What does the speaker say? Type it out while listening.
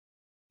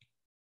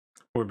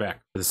We're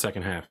back for the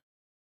second half.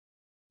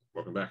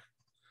 Welcome back.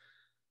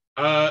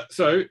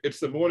 So it's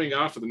the morning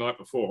after the night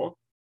before.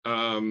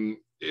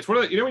 It's one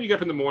of the, when you get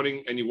up in the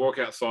morning and you walk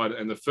outside,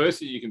 and the first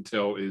thing you can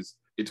tell is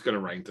it's going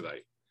to rain today.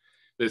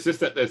 There's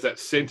that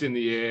scent in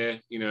the air.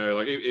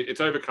 Like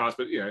it's overcast,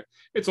 but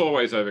it's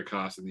always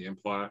overcast in the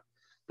Empire.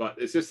 But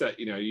it's just that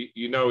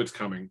you know it's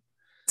coming.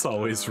 It's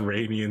always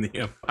rainy in the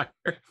Empire.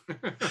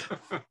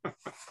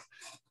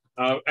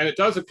 And it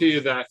does appear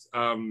that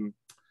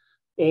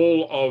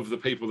all of the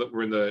people that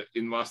were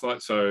in last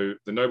night, so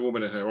the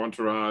noblewoman and her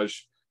entourage,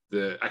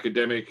 the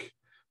academic,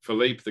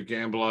 Philippe, the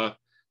gambler,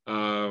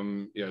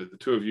 the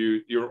two of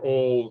you, you're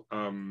all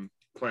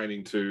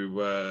planning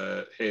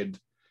to head.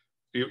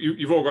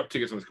 You've all got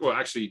tickets on this. Well,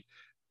 actually,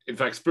 in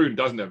fact, Spoon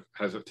doesn't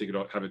have a ticket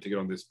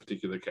on this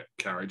particular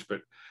carriage,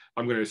 but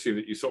I'm going to assume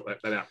that you sort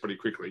that out pretty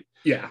quickly.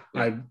 Yeah.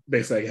 I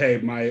basically, hey,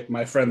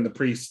 my friend the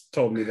priest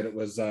told me that it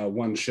was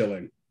 1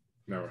 shilling.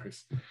 No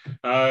worries.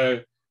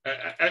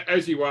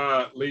 As you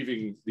are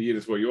leaving the inn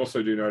as well, you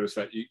also do notice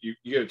that you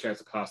get a chance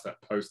to pass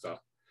that poster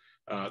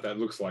that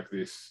looks like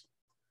this.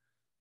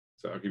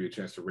 So I'll give you a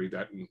chance to read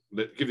that and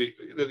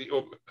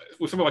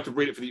would someone like to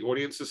read it for the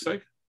audience's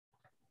sake?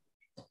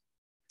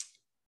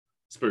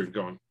 Spoon,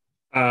 go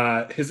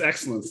on. His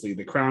Excellency,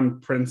 the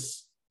Crown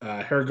Prince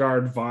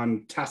Hergard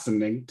von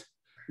Tassenink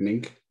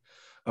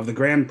of the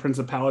Grand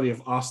Principality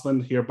of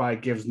Ostland hereby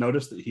gives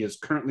notice that he is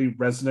currently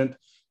resident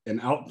in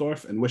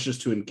Altdorf and wishes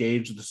to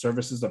engage the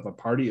services of a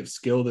party of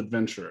skilled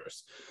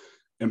adventurers.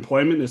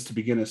 Employment is to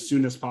begin as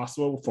soon as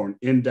possible for an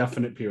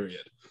indefinite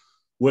period.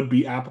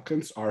 Would-be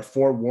applicants are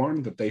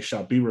forewarned that they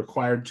shall be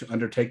required to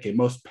undertake a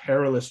most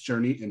perilous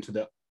journey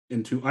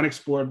into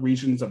unexplored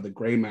regions of the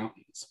Grey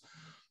Mountains.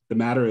 The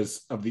matter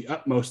is of the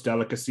utmost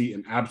delicacy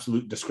and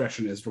absolute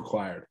discretion is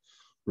required.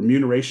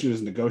 Remuneration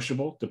is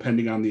negotiable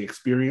depending on the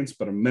experience,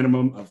 but a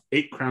minimum of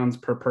 8 crowns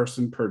per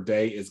person per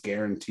day is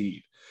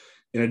guaranteed.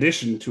 In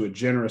addition to a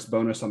generous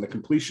bonus on the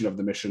completion of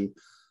the mission,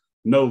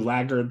 no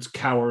laggards,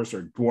 cowards,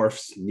 or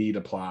dwarfs need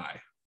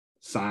apply.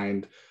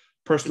 Signed,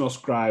 personal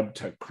scribe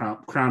to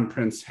Crown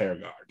Prince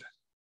Hergard.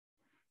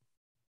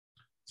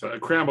 So a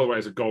crown, by the way,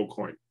 is a gold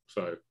coin.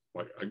 So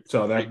like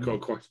 8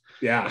 gold coins.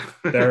 Yeah,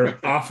 they're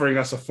offering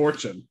us a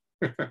fortune.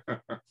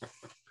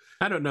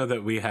 I don't know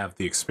that we have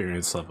the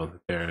experience level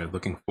that they're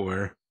looking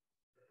for.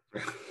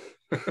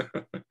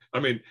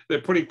 I mean,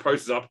 they're putting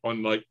posters up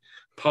on like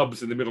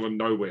pubs in the middle of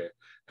nowhere.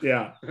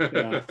 Yeah.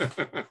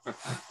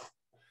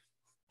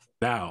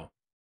 Now,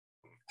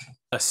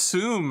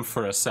 assume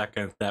for a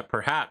second that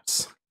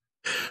perhaps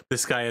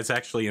this guy is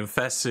actually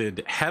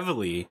invested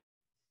heavily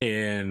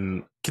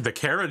in the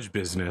carriage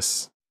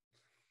business.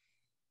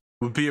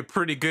 Would be a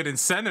pretty good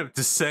incentive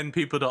to send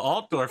people to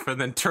Altdorf and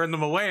then turn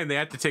them away, and they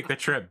have to take the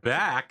trip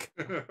back.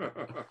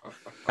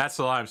 That's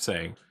all I'm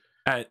saying.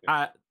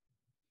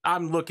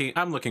 I'm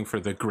looking for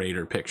the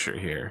greater picture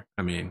here.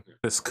 I mean,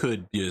 this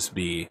could just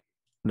be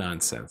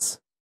nonsense.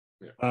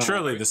 Yeah.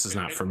 Surely this is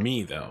not for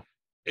me, though.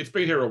 It's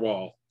been here a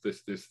while.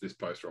 This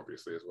poster,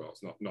 obviously, as well.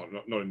 It's not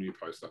a new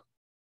poster.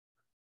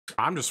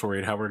 I'm just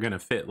worried how we're going to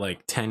fit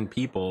like 10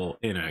 people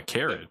in a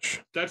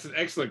carriage. That's an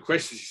excellent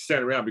question to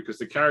stand around because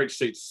the carriage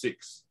seats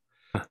 6.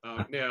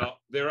 Now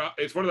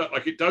it's one of that,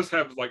 like it does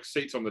have like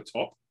seats on the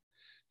top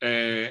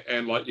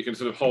and like you can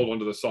sort of hold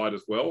onto the side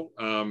as well.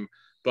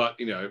 But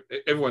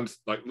everyone's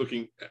like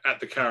looking at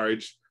the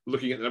carriage,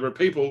 looking at the number of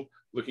people,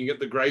 looking at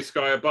the grey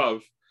sky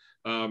above.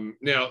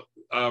 Now,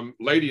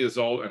 Lady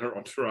Isolde and her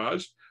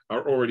entourage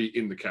are already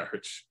in the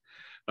carriage.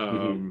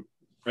 And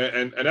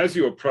as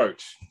you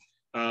approach,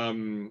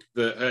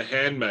 her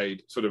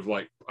handmaid sort of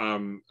like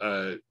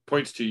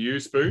points to you,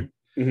 Spoon,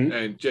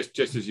 and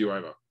gestures you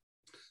over.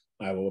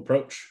 I will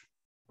approach.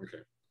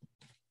 Okay.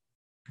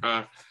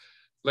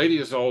 Lady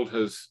Isolde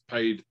has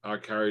paid our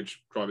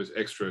carriage drivers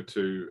extra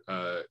to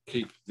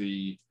keep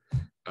the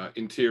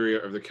interior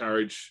of the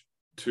carriage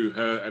to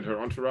her and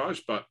her entourage,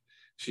 but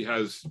she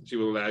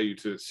will allow you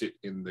to sit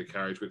in the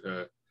carriage with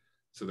her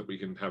so that we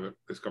can have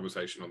this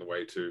conversation on the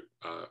way to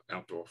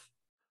Altdorf.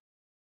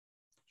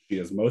 She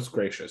is most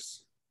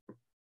gracious.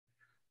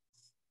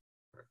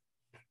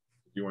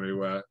 You want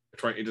to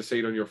try and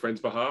intercede on your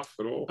friend's behalf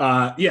at all?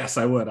 Yes,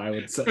 I would. I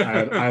would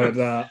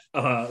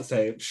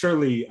say,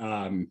 surely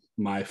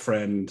my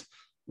friend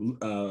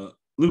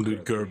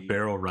Ludger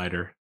Barrel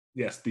Rider.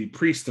 Yes, the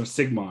priest of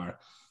Sigmar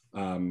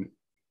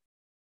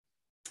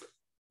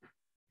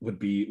would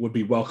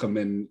be welcome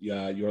in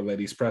your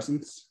lady's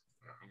presence.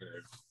 I'm going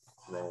to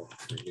roll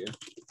through here.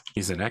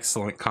 He's an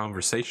excellent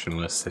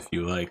conversationalist, if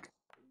you like.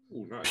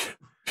 Ooh, nice.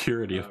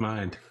 Purity of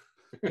mind.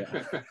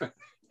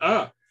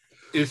 Yeah.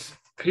 Is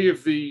he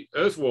of the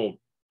Earthwald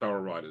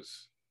Barrel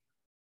Riders?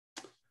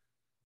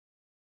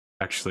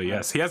 Actually,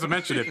 yes. He hasn't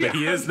mentioned it, but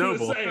he is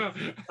noble.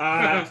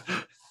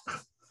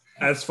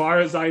 As far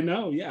as I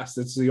know, yes.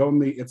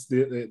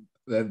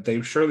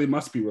 They surely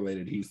must be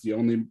related. He's the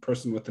only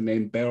person with the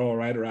name Barrel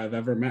Rider I've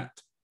ever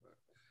met.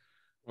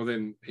 Well,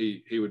 then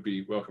he would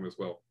be welcome as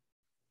well.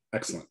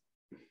 Excellent.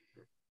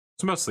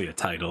 It's mostly a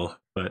title,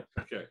 but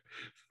okay.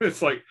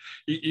 it's like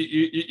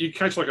you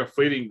catch like a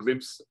fleeting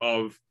glimpse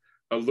of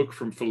a look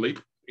from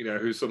Philippe,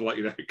 who's sort of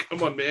like,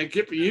 come on, man,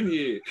 get me in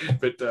here.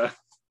 But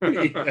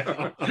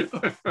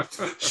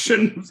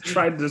shouldn't have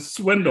tried to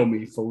swindle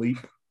me,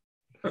 Philippe.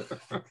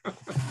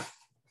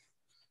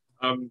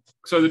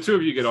 So the two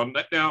of you get on.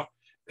 Now,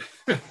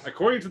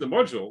 according to the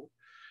module,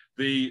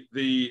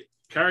 the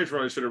carriage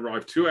rider should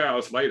arrive 2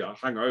 hours later,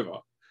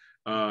 hungover.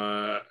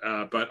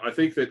 But I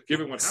think that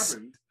given what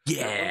happened,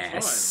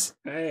 yes,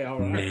 hey, all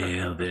right,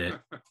 nailed it.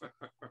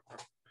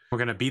 We're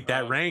gonna beat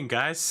that rain,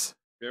 guys.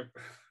 Yep.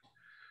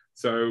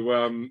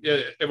 So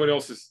everyone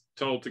else is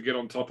told to get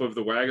on top of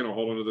the wagon or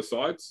hold onto the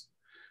sides,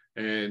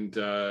 and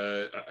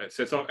it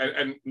sets off.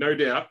 And no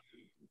doubt,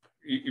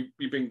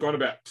 you've been gone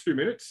about 2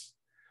 minutes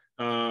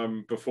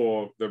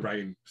before the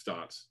rain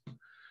starts.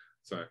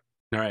 So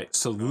all right.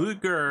 So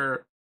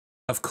Ludger,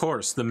 of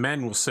course, the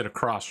men will sit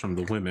across from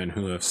the women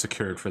who have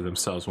secured for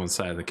themselves one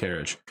side of the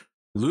carriage.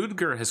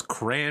 Ludger has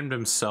crammed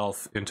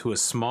himself into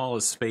as small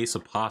a space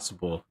as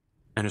possible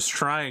and is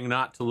trying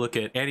not to look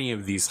at any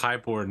of these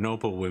high-born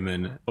noble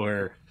women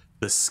or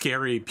the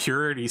scary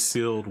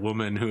purity-sealed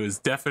woman who is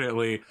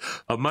definitely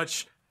a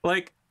much,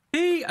 like,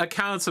 he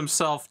accounts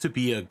himself to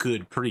be a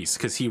good priest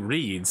because he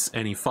reads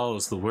and he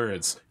follows the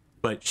words,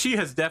 but she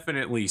has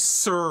definitely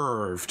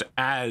served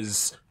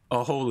as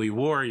a holy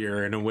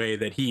warrior in a way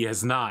that he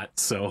has not,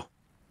 so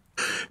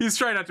he's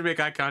trying not to make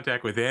eye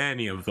contact with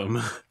any of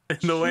them in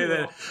the way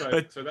that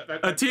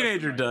a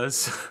teenager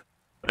does.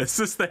 Is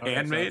this the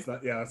handmaid? So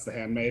that's the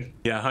handmaid.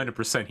 Yeah,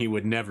 100%. He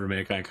would never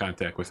make eye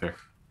contact with her.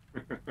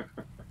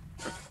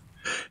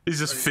 He's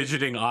just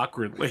fidgeting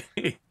awkwardly.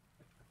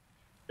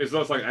 It's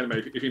not like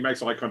anime. If he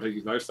makes eye contact,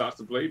 his nose starts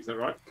to bleed. Is that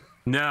right?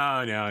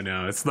 No.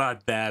 It's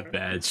not that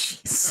bad.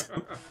 Jeez.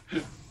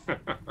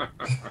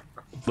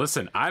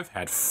 Listen, I've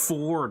had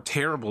 4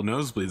 terrible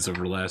nosebleeds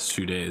over the last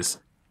 2 days.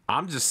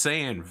 I'm just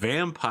saying,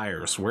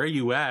 vampires, where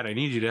you at? I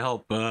need you to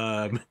help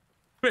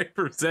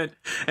prevent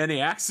any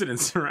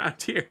accidents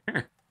around here.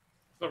 It's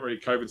not very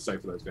COVID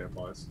safe for those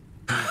vampires.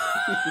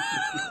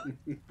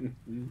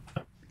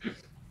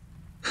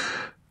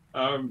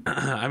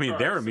 I mean,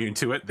 they're immune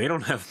to it. They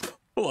don't have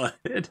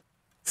blood.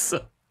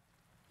 So,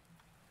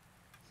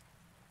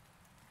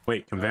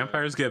 wait, can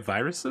vampires get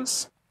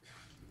viruses?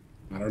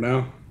 I don't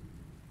know.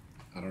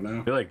 I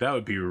feel like that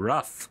would be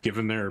rough,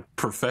 given their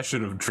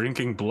profession of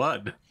drinking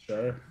blood.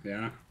 Sure,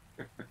 yeah.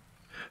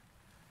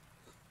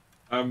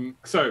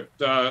 So,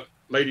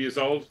 Lady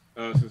Isolde,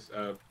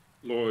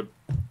 Lord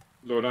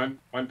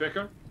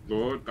Einbecker,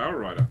 Lord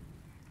Barrelrider.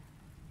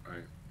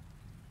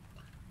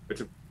 It's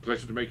a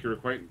pleasure to make your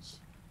acquaintance.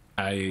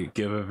 I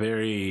give a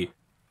very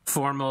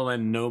formal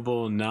and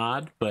noble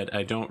nod, but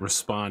I don't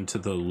respond to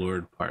the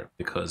Lord part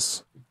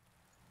because,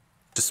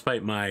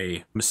 despite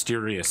my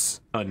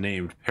mysterious,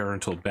 unnamed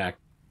parental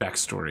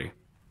backstory,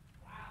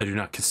 I do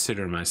not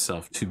consider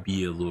myself to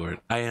be a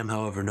lord. I am,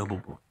 however,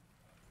 noble.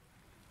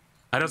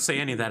 I don't say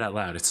any of that out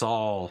loud. It's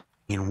all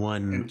in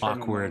one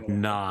internal awkward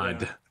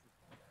nod. Yeah.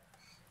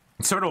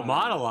 Internal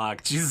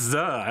monologue. Jesus,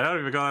 I don't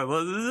even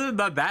go.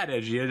 Not that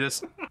edgy. I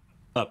just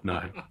up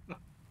nod.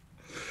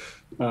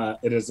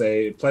 It is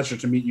a pleasure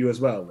to meet you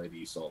as well,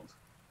 Lady Isolde.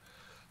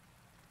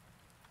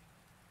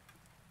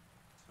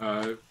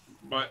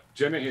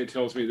 Jenna here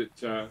tells me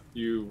that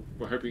you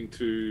were hoping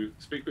to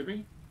speak with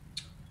me.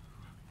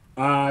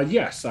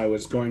 Yes, I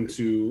was going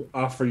to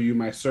offer you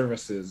my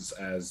services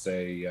as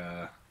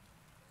a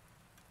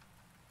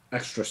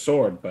extra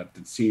sword, but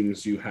it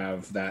seems you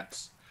have that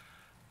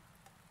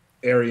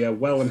area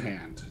well in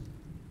hand.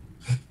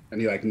 And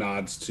he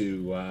nods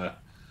to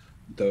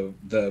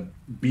the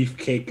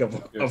beefcake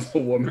of a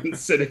woman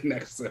sitting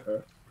next to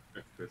her.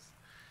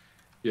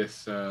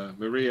 Yes,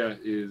 Maria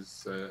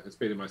has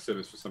been in my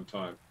service for some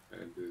time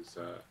and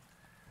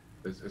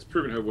has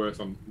proven her worth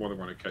on more than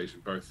one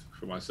occasion, both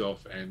for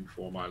myself and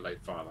for my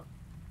late father.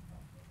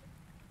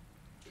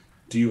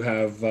 Do you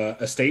have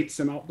estates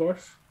in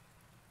Altdorf?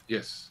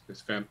 Yes,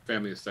 it's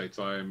family estates.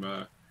 I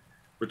am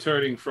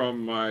returning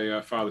from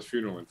my father's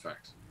funeral, in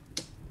fact.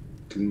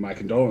 My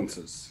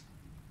condolences.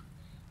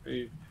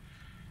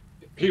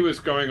 He was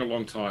going a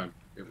long time.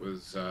 It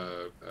was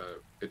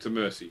it's a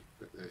mercy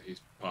that his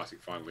passing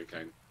finally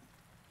came.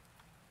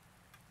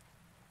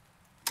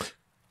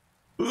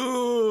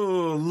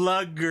 Ooh,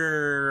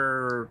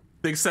 Ludger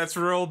thinks that's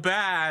real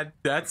bad.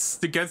 That's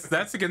against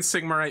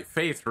Sigmarite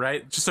faith,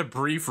 right? Just a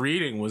brief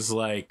reading was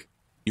like,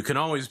 you can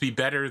always be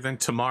better than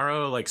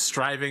tomorrow, like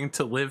striving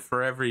to live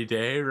for every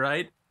day,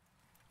 right?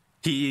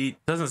 He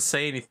doesn't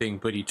say anything,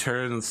 but he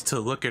turns to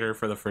look at her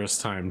for the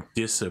first time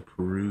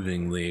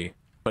disapprovingly.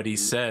 But he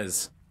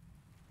says,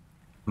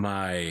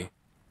 my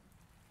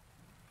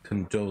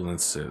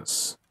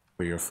condolences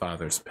for your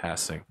father's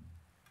passing.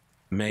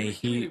 May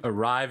he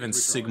arrive in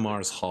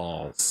Sigmar's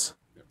halls.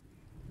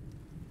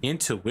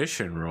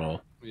 Intuition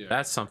roll. Yeah.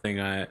 That's something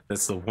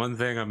that's the one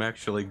thing I'm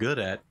actually good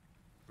at.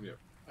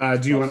 Yeah.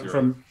 Do you want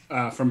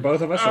from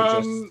both of us,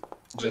 or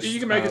just you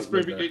can make it,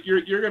 Spoon.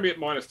 You're going to be at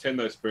 -10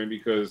 though, Spoon,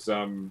 because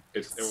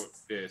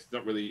it's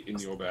not really in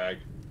your bag.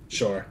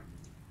 Sure.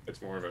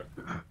 It's more of a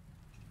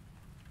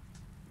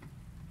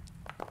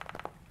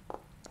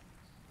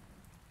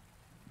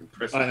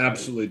impressive. I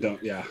absolutely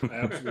don't. Yeah, I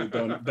absolutely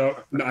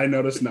don't. I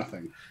notice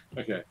nothing.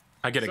 Okay.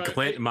 I get a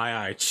glint in my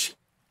eye.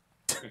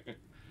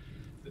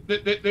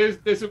 There's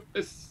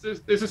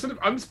a sort of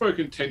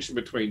unspoken tension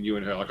between you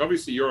and her. Like,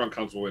 obviously, you're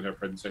uncomfortable in her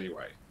presence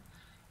anyway,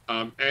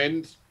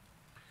 and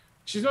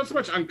she's not so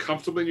much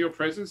uncomfortable in your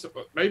presence,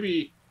 but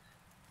maybe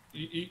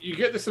you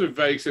get this sort of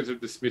vague sense of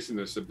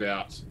dismissiveness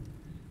about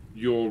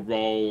your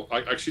role.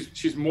 Like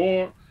she's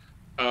more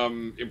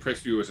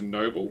impressed with you as a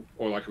noble,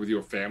 or like with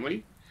your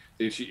family,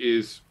 than she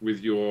is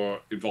with your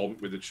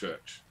involvement with the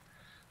church.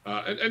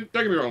 And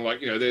don't get me wrong, like,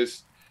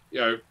 there's,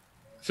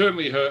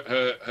 certainly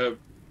her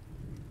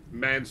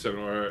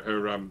manservant or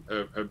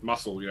her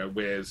muscle,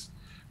 wears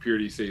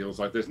purity seals.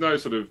 Like, there's no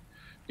sort of,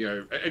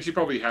 and she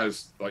probably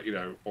has, like,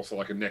 also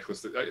like a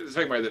necklace that, the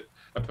same way that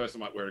a person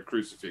might wear a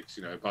crucifix,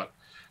 but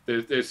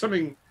there's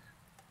something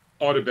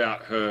odd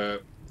about her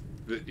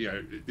that,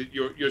 that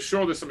you're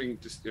sure there's something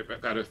just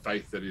about her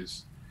faith that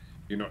is,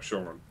 you're not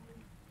sure on.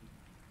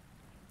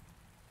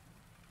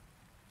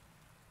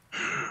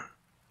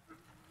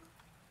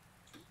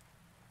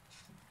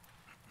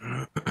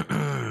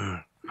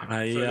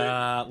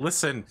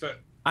 Listen,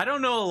 I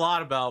don't know a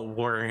lot about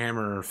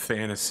Warhammer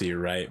fantasy,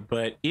 right?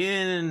 But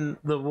in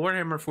the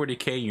Warhammer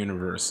 40k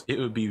universe, it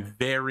would be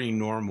very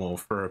normal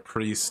for a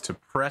priest to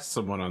press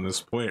someone on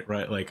this point,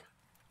 right? Like,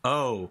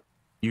 oh,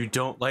 you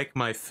don't like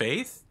my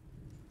faith?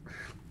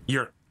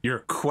 You're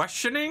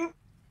questioning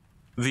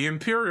the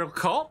Imperial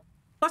cult?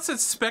 Let's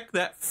inspect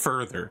that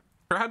further,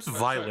 perhaps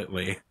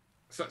violently.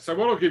 So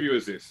what I'll give you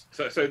is this.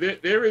 So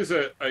there is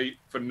a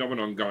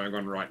phenomenon going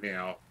on right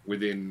now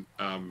within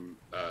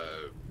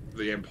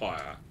the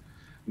Empire,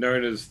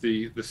 known as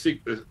the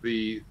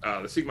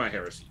Sigma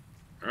heresy.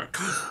 Right?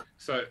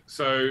 So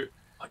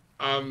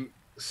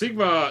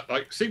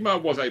Sigma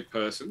was a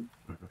person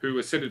who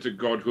ascended to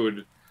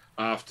godhood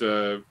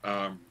after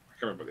I can't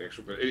remember the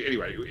actual. But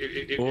anyway,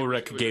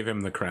 Ulrich gave him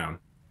the crown.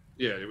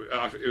 Yeah,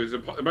 it was a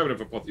moment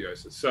of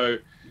apotheosis. So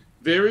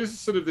there is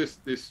sort of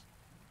this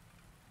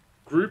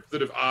group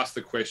that have asked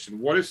the question: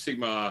 what if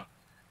Sigma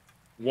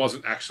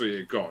wasn't actually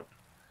a god?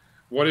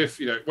 What if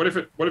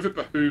it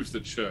behooves the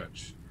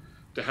church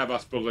to have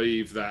us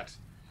believe that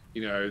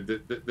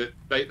that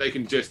they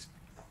can just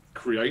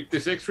create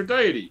this extra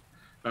deity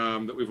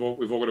that we've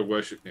all got to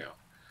worship now?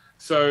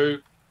 So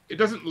it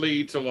doesn't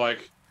lead to,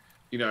 like,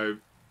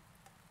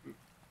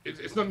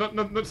 it's not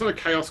a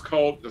chaos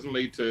cult. It doesn't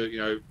lead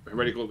to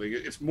heretical thing.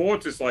 It's more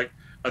just like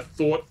a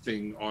thought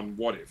thing on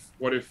what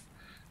if.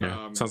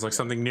 Yeah, sounds like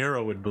something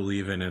Nero would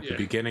believe in at the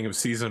beginning of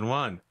season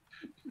 1.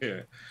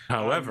 Yeah.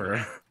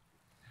 However,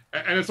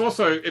 and it's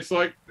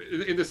like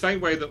in the same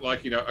way that,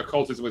 like,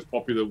 occultism was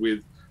popular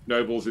with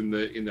nobles in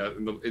the end of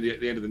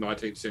the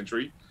 19th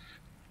century.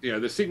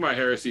 The Sigma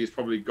heresy has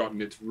probably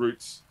gotten its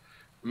roots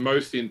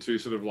most into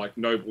sort of like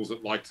nobles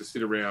that like to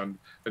sit around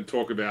and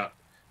talk about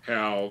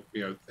how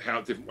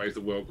different ways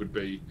the world could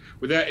be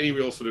without any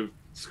real sort of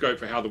scope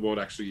for how the world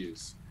actually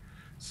is.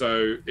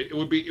 So it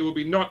would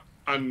be not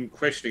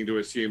unquestioning to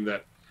assume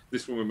that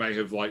this woman may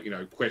have, like,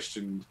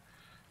 questioned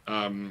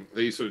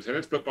these sort of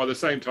tenets, but by the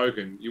same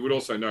token, you would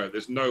also know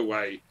there's no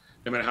way,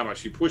 no matter how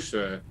much you push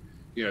her,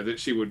 that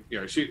she would,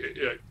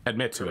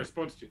 admit to it.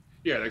 Response to,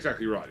 yeah,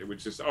 exactly right. It would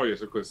just, oh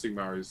yes, of course,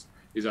 Sigmar is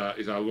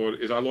our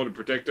Lord and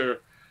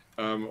Protector.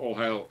 All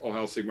hail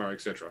Sigmar,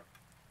 etc.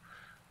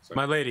 So.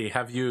 My lady,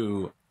 have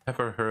you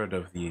ever heard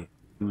of the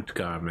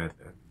Ludger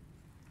method?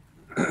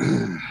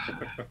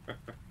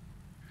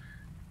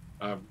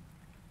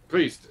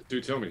 Please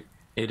do tell me.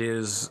 It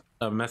is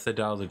a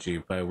methodology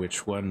by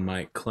which one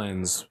might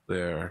cleanse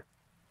their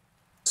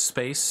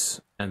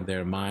space and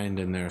their mind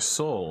and their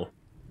soul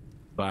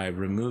by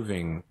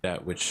removing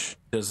that which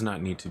does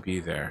not need to be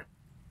there.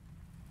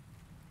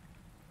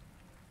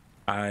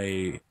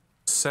 I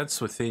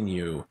sense within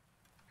you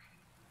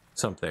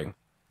something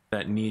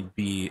that need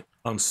be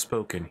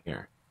unspoken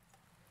here.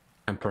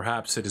 And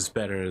perhaps it is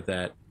better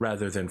that,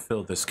 rather than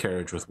fill this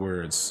carriage with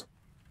words,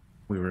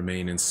 we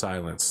remain in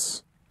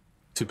silence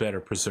to better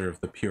preserve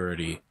the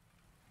purity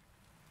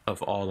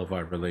of all of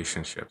our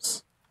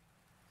relationships.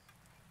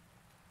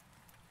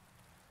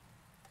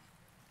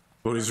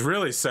 What he's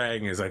really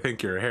saying is, I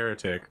think you're a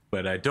heretic,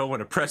 but I don't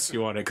want to press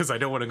you on it because I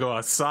don't want to go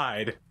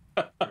outside.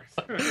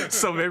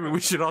 So maybe we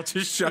should all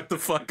just shut the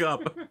fuck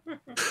up.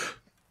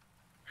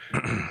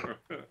 All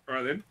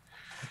right then.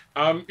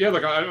 Yeah,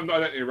 look, I don't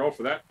need a roll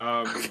for that.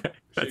 Okay.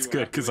 That's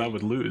good, because I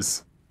would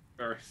lose.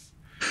 All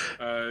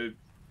right.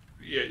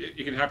 Yeah,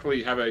 you can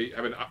happily have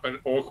an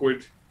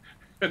awkward,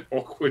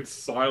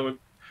 silent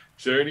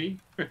journey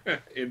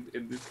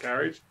in this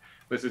carriage.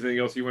 Unless there's anything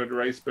else you wanted to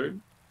raise,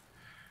 Spoon.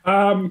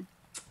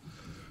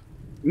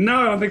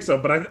 No, I don't think so.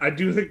 But I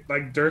do think,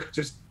 like, Dirk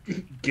just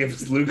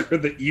gives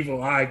Ludger the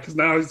evil eye because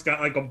now he's got,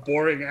 like, a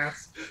boring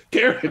ass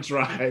carriage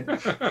ride.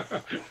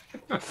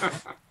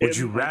 Would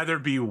you rather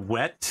be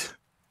wet?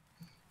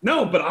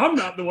 No, but I'm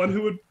not the one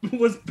who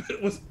was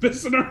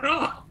pissing her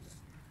off.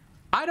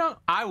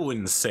 I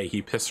wouldn't say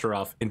he pissed her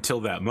off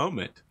until that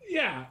moment.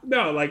 Yeah,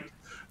 no, like,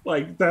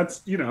 Like that's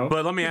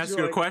But let me ask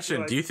you a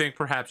question. like, Do you think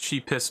perhaps she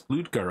pissed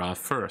Ludger off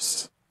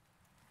first?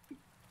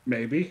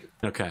 maybe?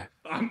 Okay.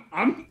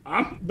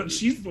 But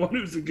she's the one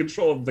who's in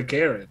control of the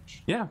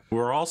carriage. Yeah,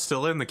 we're all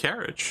still in the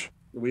carriage.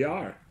 We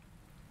are.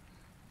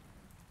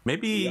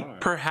 Maybe,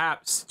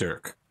 perhaps,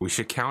 Dirk, we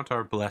should count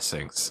our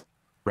blessings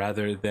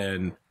rather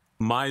than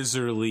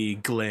miserly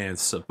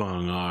glance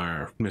among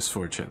our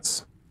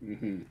misfortunes.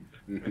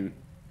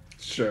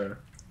 Sure.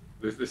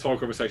 This whole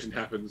conversation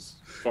happens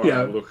by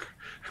a look.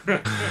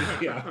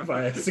 Yeah,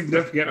 by a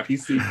significant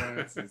PC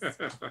glances.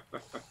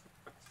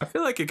 I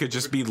feel like it could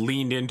just be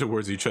leaned in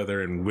towards each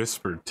other and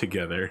whispered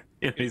together.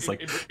 And he's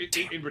like, in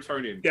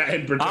Bretonian. Yeah,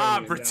 in Bretonian.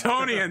 Ah,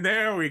 Bretonian, yeah.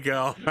 There we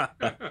go.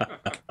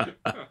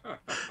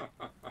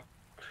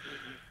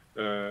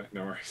 No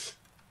worries.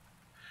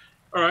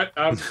 All right.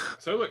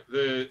 So look,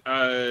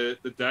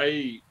 the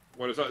day.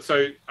 What is that?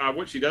 So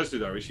what she does do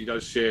though is she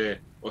does share.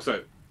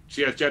 Also,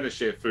 she has Janice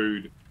share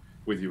food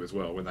with you as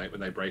well when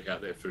they break out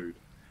their food.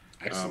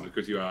 Excellent.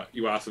 Because you are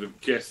sort of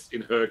guests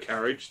in her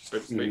carriage, so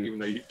to speak, even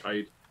though you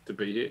paid to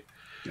be here.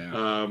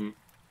 Yeah.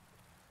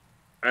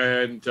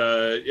 Like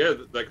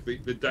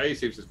the day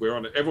seems to wear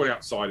on it. Everyone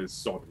outside is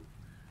sodden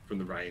from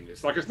the rain.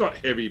 It's like it's not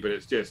heavy, but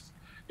it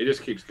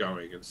just keeps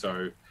going, and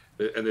so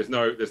there's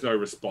no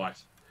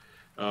respite.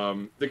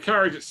 The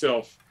carriage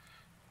itself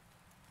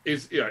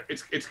is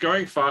it's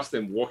going faster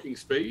than walking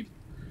speed,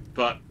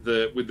 but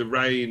with the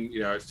rain,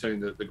 it's turning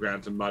the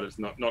ground to mud. It's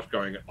not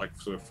going at like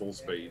sort of full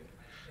speed.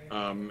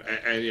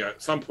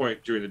 At some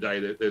point during the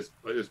day, there's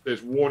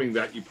warning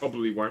that you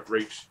probably won't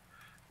reach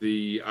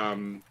the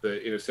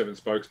inner seven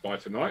spokes by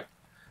tonight,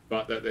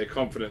 but that they're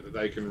confident that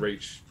they can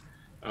reach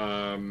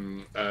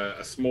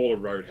a smaller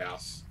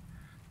roadhouse,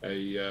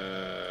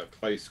 a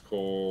place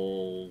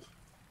called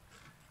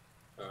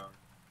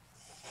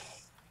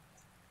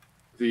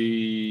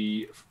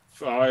the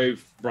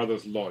Five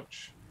Brothers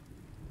Lodge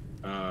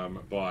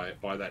by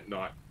that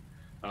night.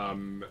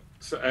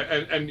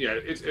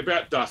 It's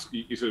about dusk.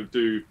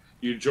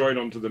 You join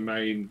onto the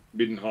main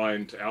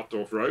Middenheim to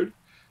Altdorf Road,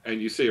 and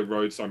you see a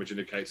road sign which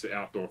indicates that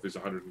Altdorf is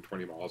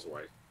 120 miles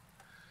away.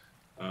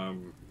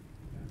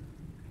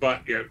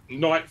 But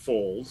night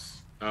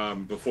falls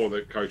before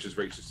the coach has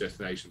reached its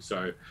destination.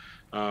 So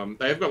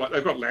they've got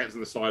lanterns on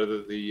the side of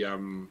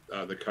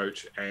the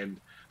coach,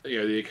 and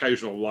the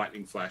occasional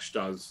lightning flash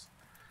does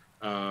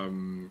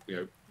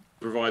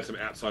provide some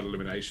outside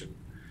illumination.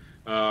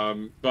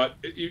 But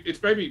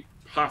it's maybe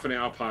half an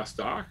hour past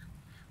dark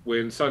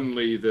when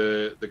suddenly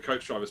the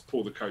coach drivers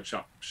pull the coach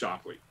up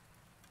sharply.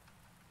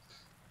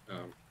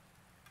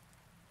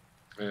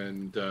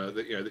 You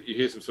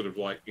hear some sort of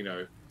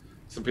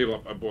some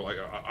people on board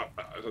I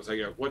was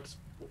saying, what's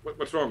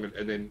wrong?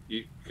 And then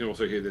you can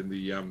also hear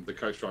the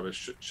coach driver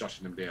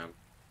shushing them down.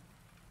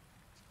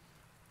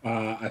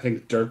 I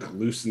think Dirk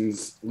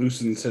loosens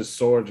his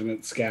sword in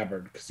its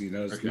scabbard because he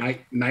knows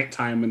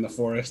nighttime in the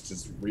forest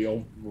is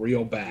real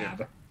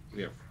bad.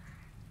 Yeah.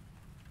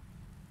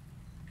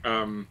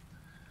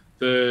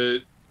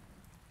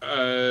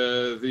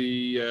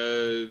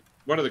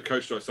 One of the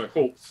coach drivers, so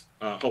Holtz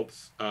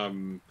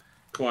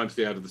climbs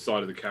down to the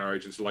side of the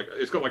carriage, and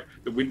it's got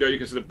the window you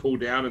can sort of pull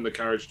down in the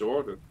carriage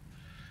door,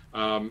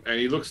 and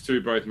he looks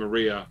to both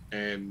Maria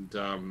and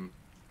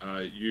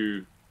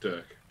you,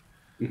 Dirk.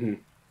 Mm-hmm.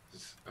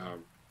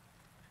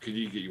 Can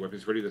you get your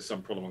weapons ready? There's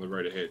some problem on the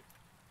road ahead.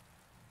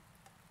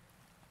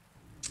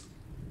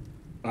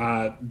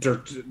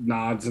 Dirk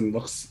nods and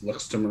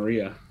looks to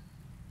Maria.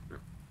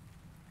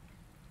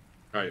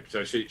 Right,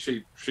 so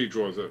she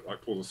draws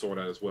pulls a sword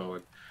out as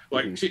well,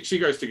 and she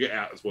goes to get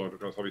out as well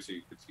because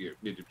obviously you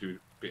need to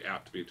be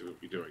out to be doing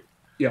what you're doing.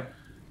 Yep,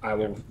 I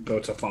will go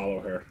to follow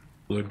her.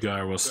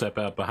 Ludger will step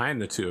out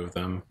behind the two of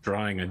them,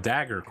 drawing a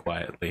dagger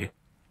quietly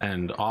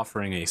and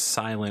offering a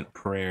silent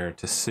prayer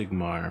to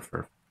Sigmar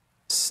for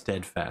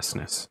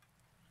steadfastness.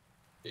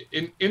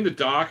 In the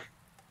dark,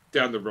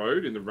 down the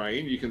road in the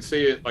rain, you can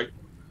see it like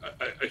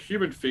a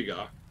human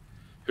figure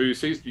who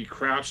seems to be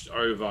crouched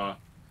over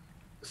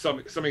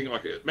something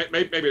like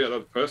maybe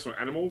another person or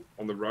animal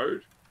on the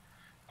road,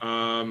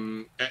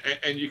 and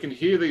you can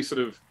hear these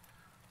sort of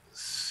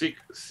sick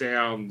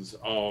sounds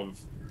of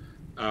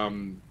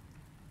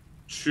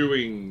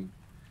chewing,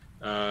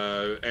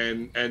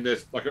 and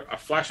there's like a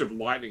flash of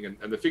lightning,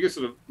 and the figure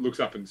sort of looks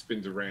up and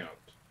spins around,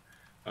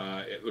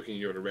 looking in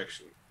your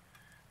direction.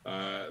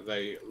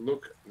 They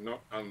look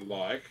not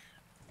unlike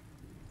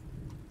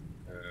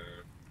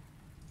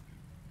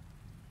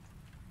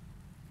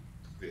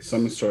this.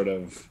 Some sort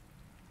of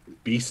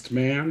beast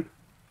man.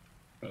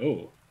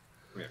 Oh,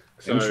 yeah.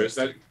 So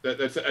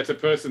that's a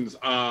person's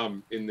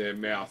arm in their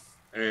mouth,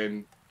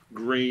 and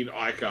green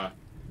ichor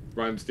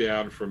runs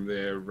down from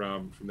their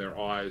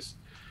eyes.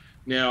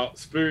 Now,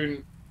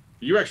 Spoon,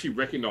 you actually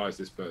recognize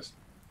this person.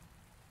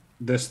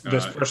 This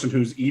person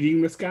who's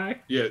eating this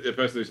guy? Yeah, the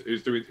person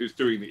who's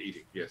doing the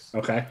eating. Yes.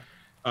 Okay.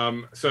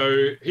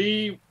 So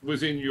he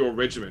was in your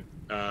regiment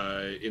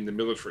in the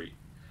military.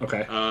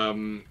 Okay.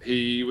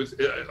 He was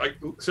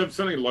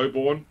something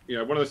lowborn.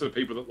 One of the sort of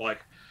people that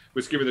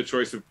was given the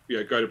choice of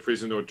go to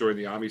prison or join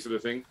the army, sort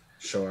of thing.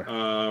 Sure.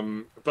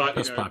 But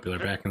That's popular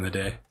back in the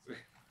day.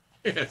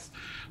 Yes,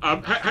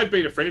 had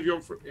been a friend of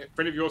yours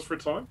for a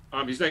time.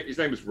 His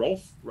name is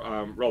Rolf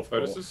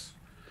Herdesis.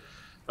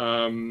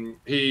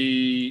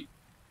 He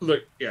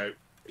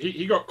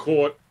got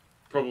caught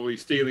probably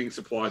stealing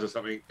supplies or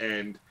something,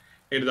 and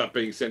ended up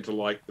being sent to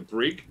like the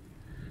brig,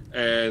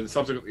 and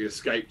subsequently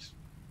escaped.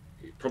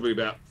 Probably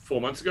about 4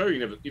 months ago.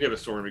 You never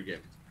saw him again.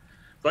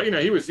 But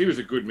he was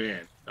a good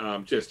man.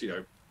 Just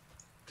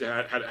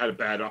had a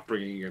bad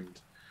upbringing,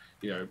 and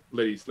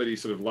let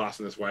his sort of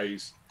larcenous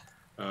ways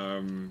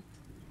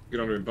get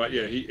onto him. But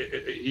yeah,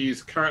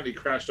 he's currently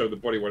crashed over the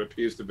body of what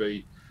appears to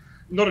be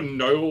not a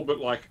noble, but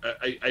like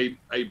a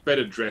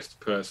better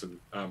dressed person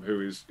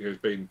who has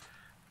been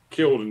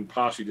killed and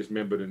partially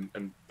dismembered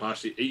and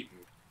partially eaten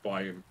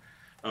by him.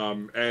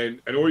 And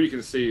all you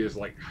can see is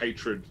like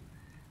hatred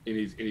in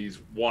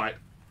his white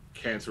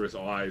cancerous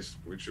eyes,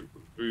 which are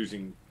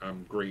oozing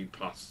green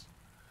pus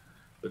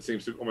that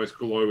seems to almost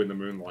glow in the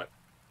moonlight.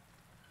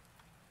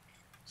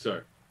 So,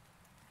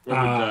 you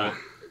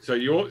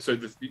both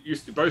of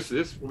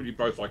this. What would you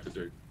both like to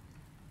do?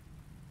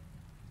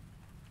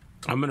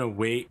 I'm gonna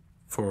wait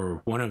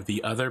for one of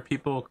the other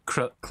people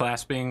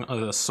clasping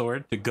a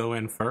sword to go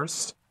in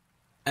first,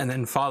 and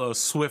then follow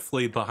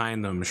swiftly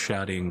behind them,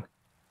 shouting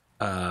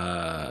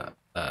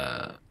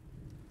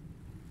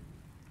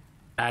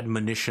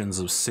admonitions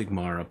of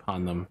Sigmar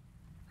upon them.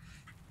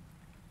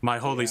 My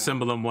holy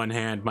symbol in one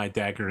hand, my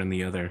dagger in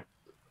the other.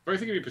 I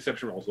think it'd be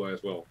perception rolls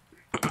as well.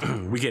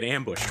 We get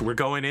ambushed. We're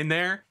going in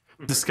there.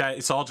 This guy,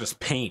 it's all just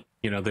paint.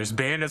 There's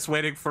bandits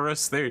waiting for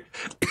us. They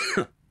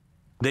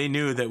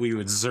knew that we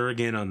would zerg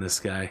in on this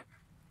guy.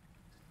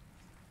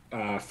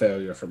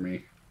 Failure for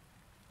me.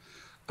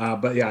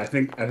 But yeah, I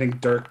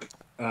think Dirk,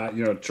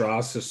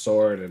 draws his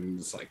sword and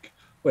is like,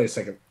 wait a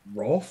second,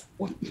 Rolf?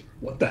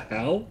 What the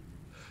hell?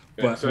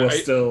 Yeah, but so we'll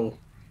still.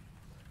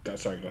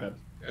 Sorry, go ahead.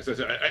 So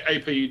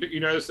AP, you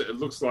notice that it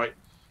looks like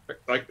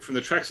from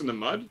the tracks in the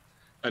mud,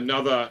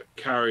 another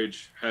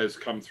carriage has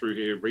come through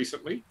here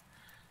recently,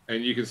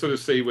 and you can sort of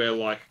see where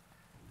like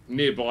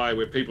nearby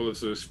where people have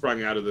sort of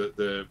sprung out of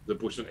the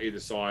bush on either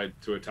side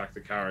to attack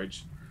the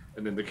carriage,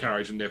 and then the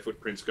carriage and their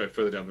footprints go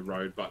further down the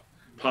road, but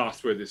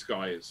past where this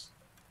guy is.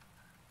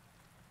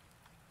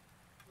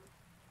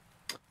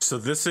 So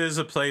this is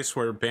a place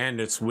where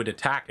bandits would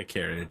attack a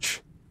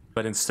carriage,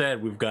 but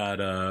instead we've got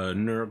a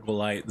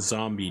Nurglite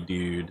zombie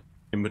dude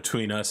in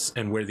between us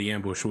and where the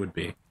ambush would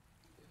be.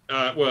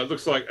 Well, it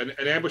looks like an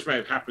ambush may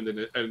have happened, and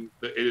it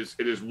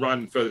is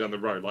run further down the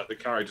road. Like the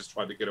carriage has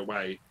tried to get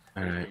away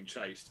and is being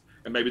chased,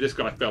 and maybe this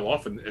guy fell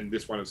off, and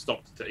this one has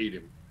stopped to eat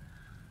him.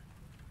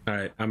 All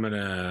right, I'm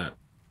gonna,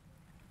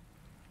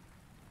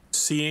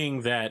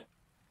 seeing that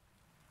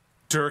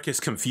Dirk is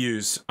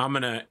confused, I'm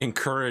gonna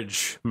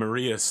encourage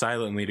Maria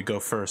silently to go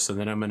first, and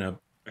then I'm gonna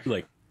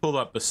like pull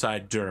up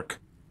beside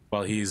Dirk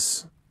while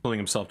he's pulling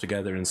himself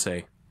together and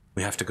say,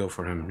 "We have to go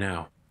for him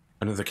now.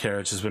 Another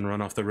carriage has been run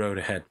off the road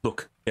ahead.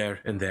 Look, there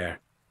and there."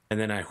 And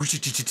then I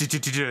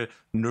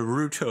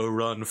Naruto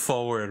run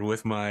forward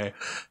with my,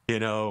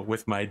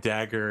 with my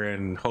dagger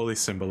and holy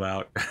symbol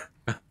out.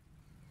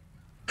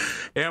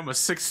 Hey, I'm a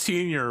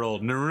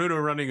 16-year-old.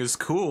 Naruto running is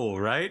cool,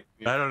 right?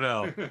 I don't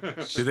know.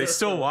 Do they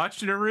still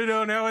watch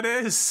Naruto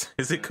nowadays?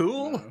 Is it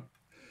cool?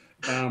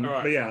 Right.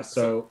 But yeah,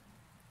 so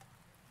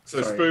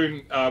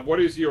Spoon,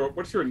 what's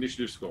your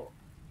initiative score?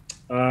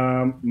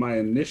 My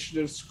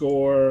initiative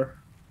score.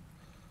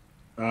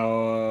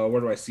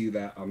 Where do I see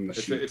that on the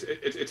sheet?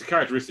 It's a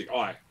characteristic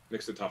I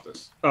next to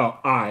toughness.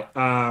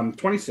 Oh,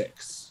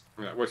 26.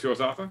 Right, what's yours,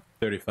 Arthur?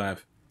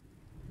 35.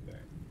 Okay.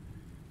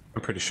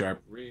 I'm pretty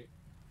sharp.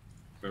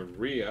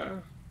 Marie,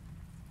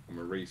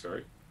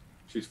 sorry.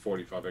 She's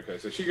 45. Okay,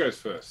 so she goes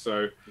first.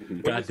 So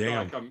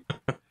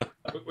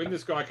when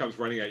this guy comes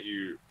running at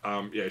you,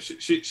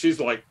 she's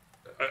like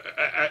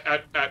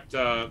at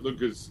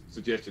Ludger's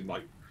suggestion,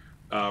 like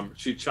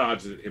she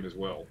charges at him as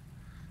well.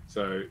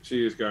 So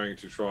she is going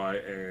to try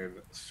and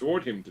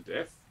sword him to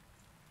death.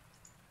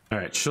 All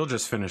right, she'll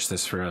just finish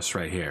this for us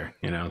right here.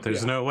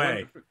 There's no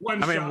way. One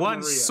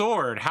Maria.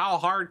 Sword. How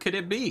hard could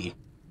it be?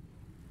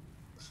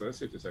 So let's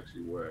see if this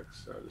actually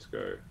works. So let's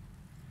go.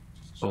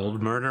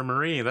 Old Murder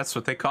Marie. That's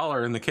what they call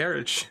her in the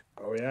carriage.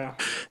 Oh, yeah.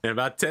 In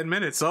about 10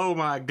 minutes. Oh,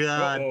 my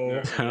God.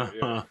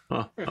 Yeah.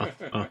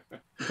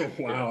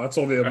 Wow, that's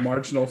only a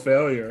marginal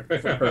failure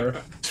for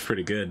her. It's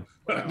pretty good.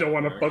 I don't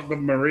want to fuck with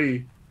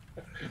Marie.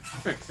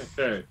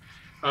 Okay.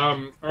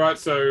 All right.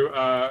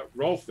 So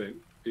Rolf then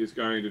is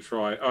going to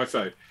try.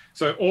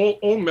 So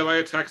all melee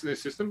attacks in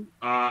this system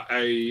are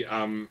a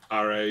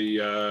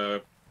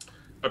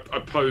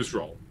opposed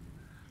roll.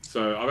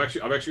 So I've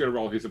actually got to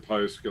roll his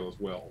opposed skill as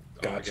well.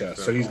 Gotcha.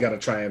 So he's got to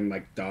try and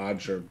like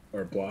dodge or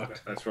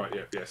block. That's right.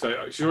 Yeah.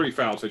 So she's already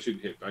failed, so she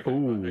didn't hit. Okay.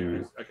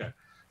 Ooh. Okay.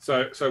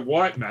 So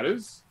why it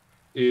matters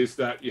is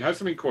that you have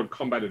something called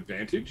combat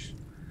advantage,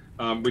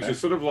 which is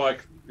sort of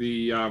like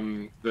the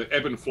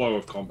ebb and flow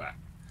of combat.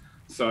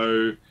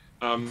 So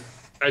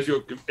as your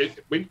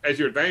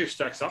advantage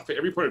stacks up, for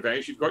every point of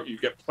advantage you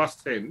get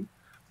 +10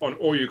 on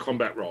all your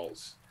combat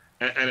rolls,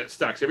 and it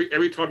stacks.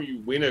 Every time you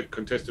win a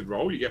contested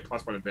roll, you get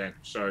 +1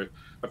 advantage. So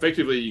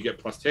effectively, you get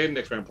 +10,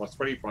 next round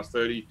 +20,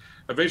 +30.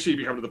 Eventually, you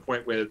become to the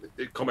point where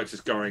the combat's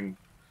just going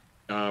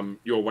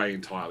your way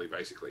entirely,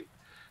 basically.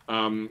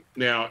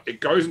 Now,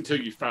 it goes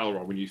until you fail a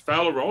roll. When you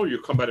fail a roll,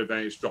 your combat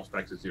advantage drops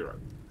back to 0.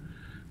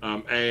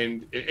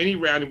 And in any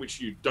round in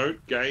which you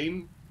don't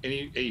gain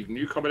any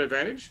new combat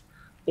advantage,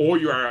 or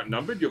you are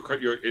outnumbered,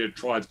 it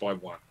trides by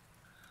 1.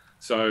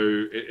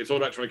 So it's all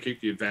about trying to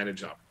keep the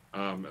advantage up,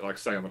 like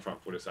stay on the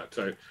front foot as that.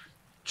 So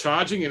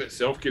charging in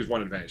itself gives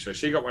 1 advantage. So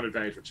she got 1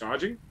 advantage for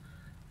charging.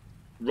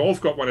 Rolf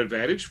got 1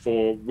 advantage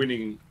for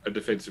winning a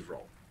defensive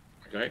roll.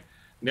 Okay,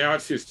 now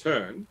it's his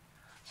turn.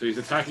 So he's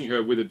attacking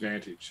her with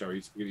advantage. So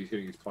he's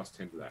hitting his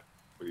 +10 to that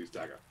with his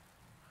dagger.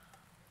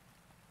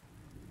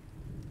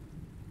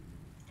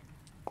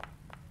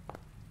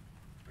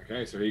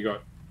 Okay, so he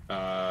got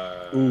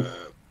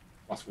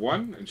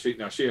 +1, and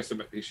she has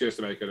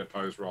to make an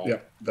opposed roll. Yeah,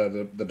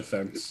 the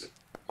defense.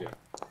 Yeah.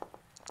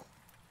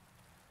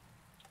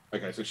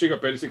 Okay, so she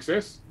got better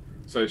success.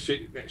 So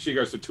she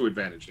goes to 2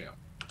 advantage now.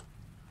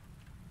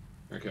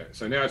 Okay,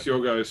 so now it's your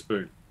go,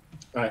 Spoon.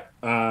 All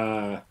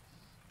right.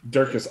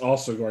 Dirk is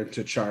also going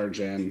to charge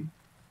in.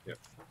 Yep.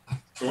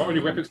 So on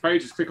your weapons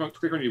page, just click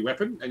on your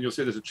weapon, and you'll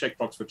see there's a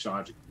checkbox for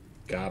charging.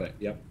 Got it.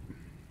 Yep.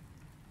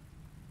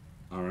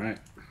 All right.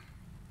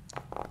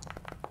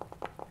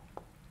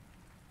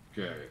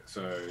 Okay,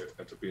 so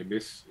that would be a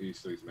miss. He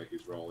still needs to make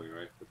his roll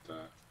anyway.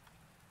 But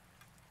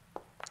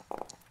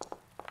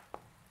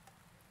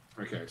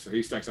okay, so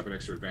he stacks up an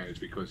extra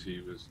advantage because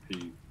he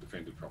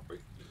defended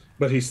properly.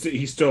 But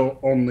he's still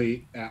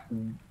only at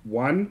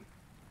 1,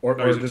 or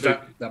does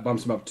that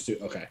bumps him up to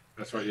 2? Okay,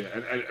 that's right.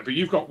 Yeah, but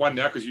you've got 1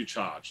 now because you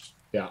charged.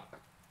 Yeah.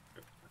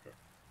 Okay.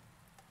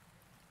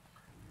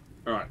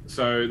 All right.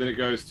 So then it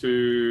goes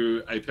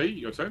to AP.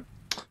 Your turn.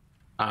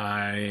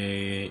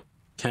 I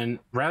can,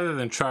 rather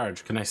than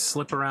charge, can I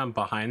slip around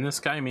behind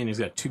this guy? I mean, he's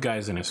got 2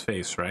 guys in his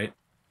face, right?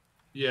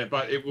 Yeah,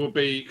 but it will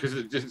be, because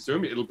it doesn't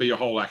zoom, it'll be a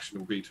whole action.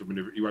 It'll be to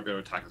maneuver. You won't be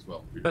able to attack as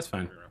well. That's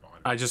fine.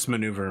 I just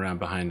maneuver around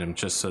behind him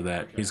just so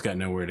that he's got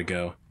nowhere to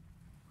go.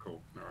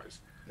 Cool. No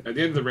worries. At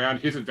the end of the round,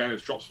 his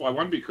advantage drops by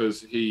 1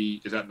 because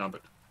he is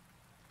outnumbered.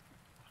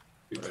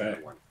 Okay.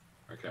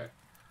 Okay.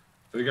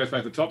 So he goes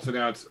back to the top. So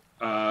now it's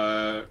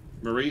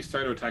Marie's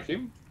turn to attack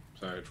him.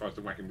 So it tries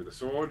to whack him with a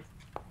sword.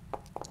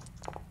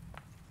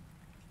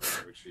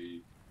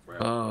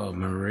 Oh,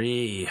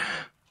 Marie.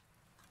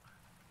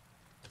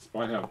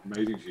 Despite how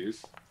amazing she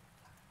is.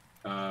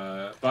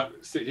 But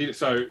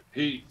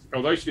he,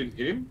 although she didn't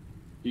hit him,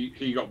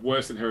 he got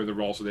worse than her in the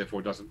roll, so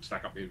therefore doesn't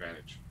stack up the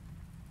advantage.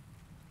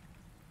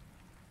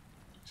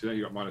 So then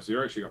he got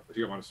 -0. He got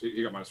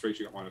 -3.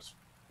 She got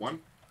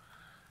 -1.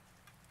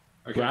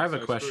 Okay. Well, I have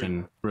a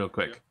question, real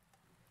quick.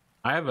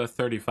 Yeah. I have a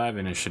 35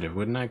 initiative.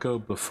 Wouldn't I go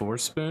before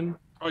Spoon?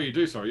 Oh, you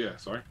do. Sorry. Yeah.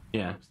 Sorry.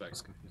 Yeah.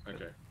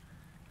 Okay.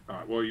 All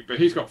right. Well, but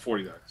he's got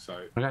 40 though,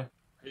 so okay.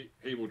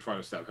 He will try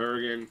to stab her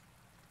again.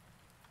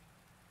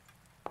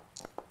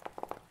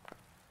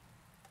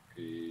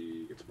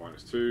 He gets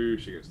 -2.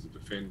 She gets to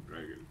defend, no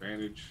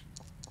advantage.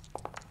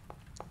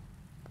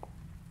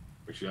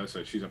 Which she does,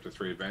 so she's up to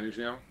 3 advantage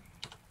now.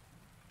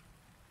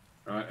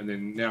 All right, and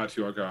then now it's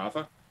your go,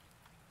 Arthur.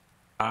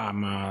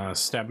 I'm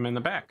stab him in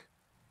the back.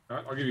 All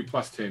right, I'll give you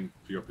 +10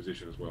 for your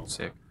position as well.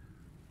 Sick.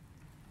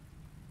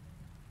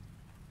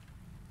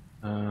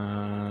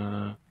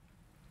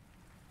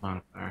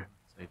 Modifier,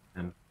 say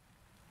 10.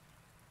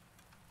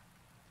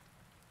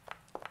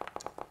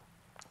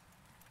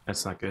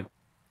 That's not good.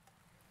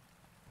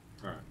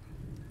 All right.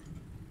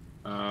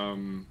 All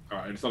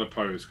right, it's not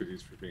opposed because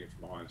he's flipping it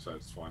from behind, so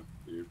it's fine.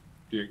 You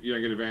don't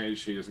get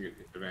advantage. He doesn't get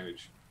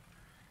advantage.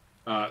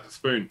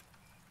 Spoon.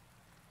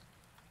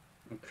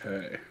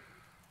 Okay.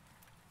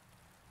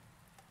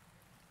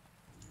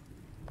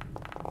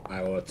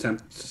 I will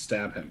attempt to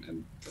stab him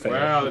and fail.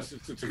 Wow, it's a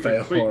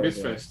complete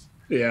misfest.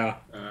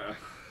 Yeah.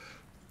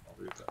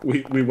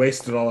 We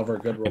wasted all of our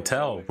good rolls. I can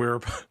tell we're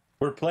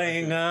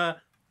playing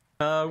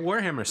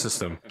Warhammer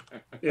system.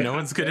 Yeah, no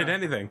one's good at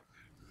anything.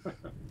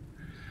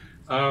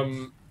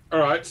 All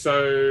right,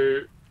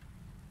 so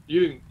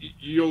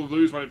you'll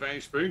lose 1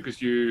 advantage, Spoon,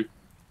 because you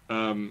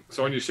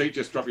so on your sheet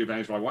just drop your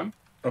advantage by 1.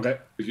 Okay.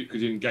 Because you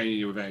didn't gain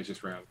any advantage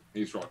this round.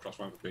 He's right,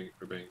 +1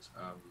 for beings.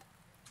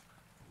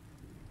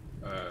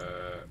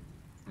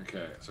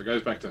 Okay, so it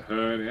goes back to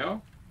her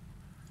now.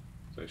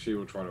 So she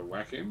will try to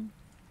whack him.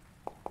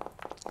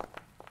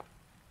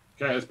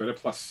 Okay, that's better.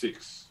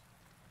 +6.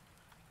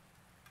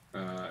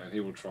 And he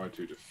will try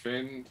to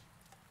defend.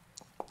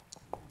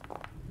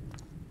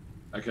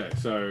 Okay,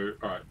 so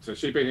all right, so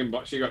she beat him,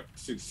 but she got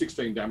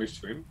 16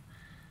 damage to him,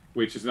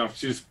 which is enough.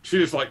 She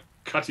just like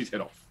cuts his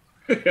head off.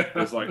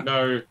 It's like,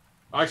 no,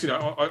 actually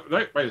no.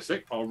 Wait a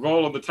sec. I'll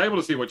roll on the table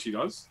to see what she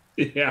does.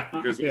 Yeah,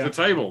 because it's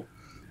a table.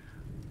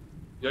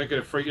 You don't get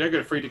a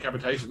free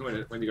decapitation when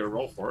you got to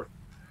roll for it.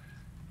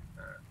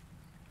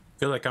 I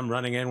feel like I'm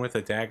running in with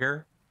a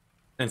dagger,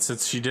 And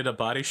since she did a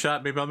body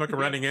shot, maybe I'm like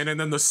running in, and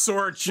then the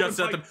sword just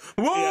at like,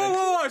 the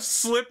whoa, I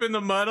slip in the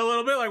mud a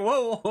little bit, like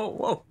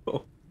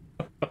whoa.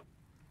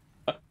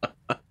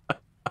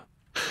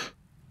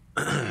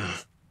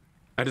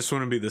 I just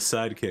want to be the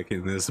sidekick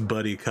in this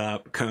buddy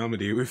cop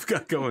comedy we've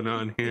got going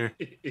on here.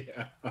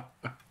 Yeah.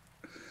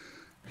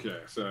 Okay,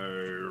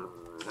 so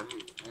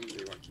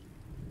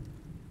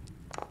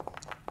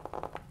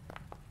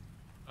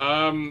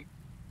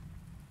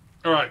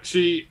all right,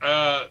 she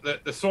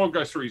the sword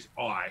goes through his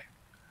eye.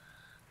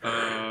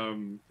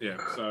 Yeah,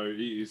 so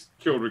he's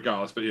killed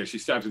regardless, but yeah, she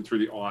stabs him through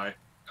the eye.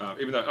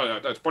 Even though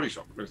no, it's body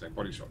shot. What was that?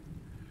 Body shot.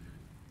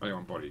 Only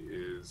on body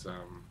is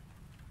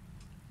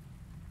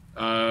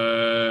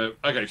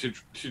okay.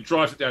 She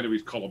drives it down to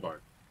his collarbone.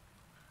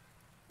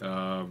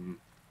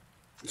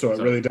 So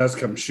it really does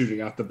come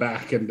shooting out the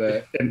back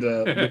into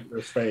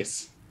Ludger's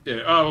face.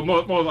 Yeah. Oh,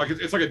 more like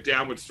it's like a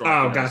downward strike.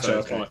 Oh, gotcha. So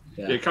okay.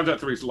 Yeah, it comes out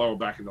through his lower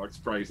back and like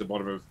sprays the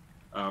bottom of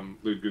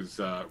Ludger's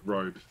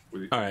robe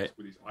with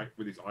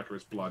his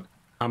Icarus blood.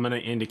 I'm gonna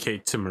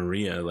indicate to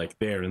Maria, like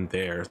there and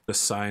there, the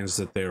signs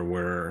that there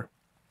were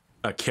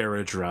a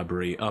carriage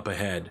robbery up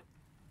ahead,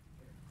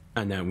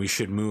 and that we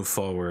should move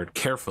forward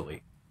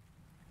carefully.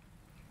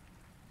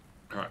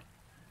 All right.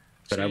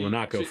 But I will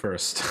not go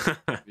first.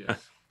 Yes.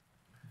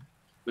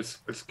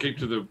 Let's keep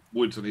to the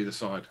woods on either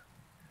side.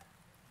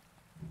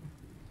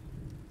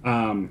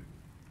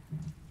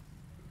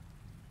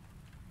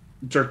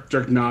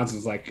 Dirk nods and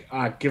is like,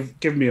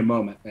 give me a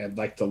moment. I'd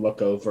like to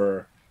look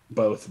over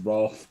both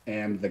Rolf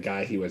and the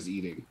guy he was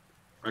eating.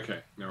 Okay,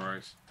 no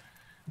worries.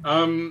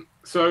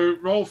 So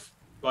Rolf,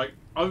 like,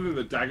 other than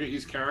the dagger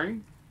he's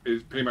carrying,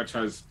 is pretty much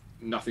has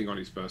nothing on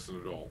his person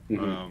at all.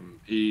 Mm-hmm.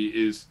 He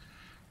is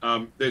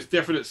there's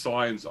definite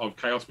signs of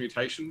chaos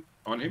mutation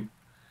on him.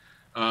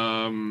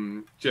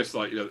 Just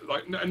like,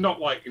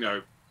 not like,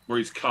 where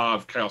he's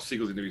carved chaos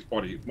sigils into his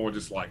body, more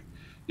just like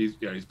his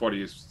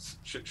body has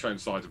shown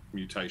signs of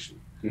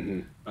mutation.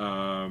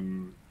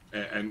 Mm-hmm.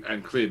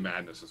 And clear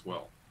madness as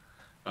well.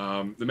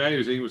 The man he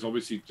was eating was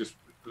obviously just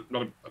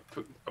not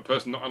a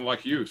person not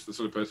unlike you. It's the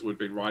sort of person who would have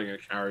been riding a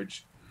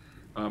carriage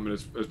and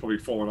has probably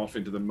fallen off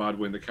into the mud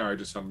when the carriage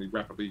has suddenly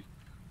rapidly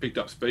picked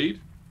up speed.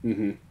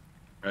 Mm-hmm.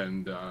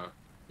 And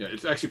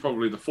it's actually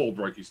probably the fall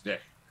broke his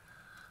neck,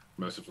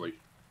 mercifully.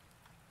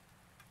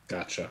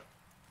 Gotcha.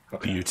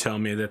 Okay. You tell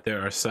me that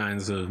there are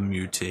signs of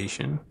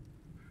mutation?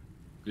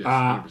 Yes,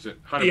 100%.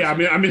 100%. Yeah, I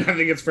mean, I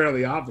think it's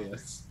fairly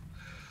obvious.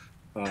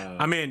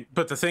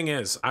 But the thing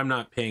is, I'm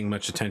not paying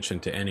much attention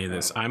to any of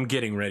this. I'm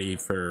getting ready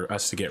for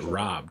us to get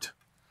robbed.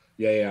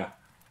 Yeah.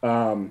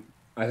 I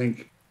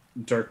think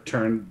Dirk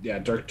turns to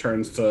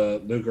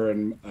Ludger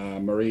and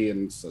Marie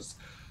and says,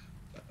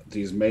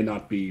 "These may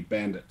not be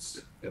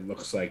bandits. It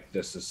looks like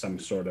this is some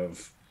sort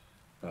of."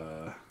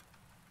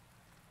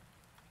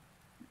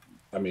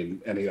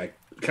 And he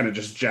kind of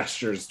just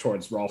gestures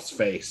towards Rolf's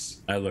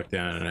face. I look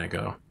down and I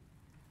go,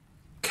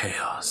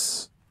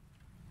 "Chaos."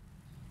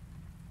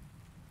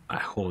 I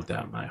hold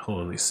out my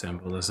holy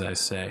symbol as I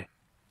say,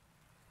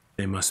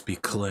 "They must be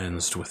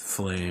cleansed with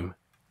flame."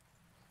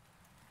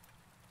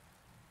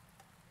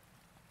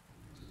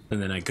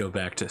 And then I go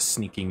back to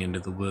sneaking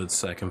into the woods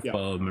so I can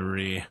follow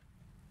Marie.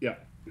 Yeah.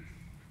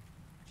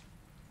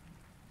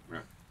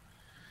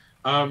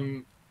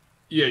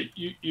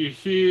 You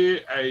hear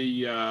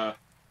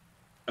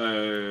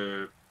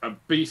a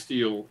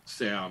bestial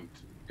sound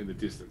in the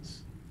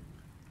distance,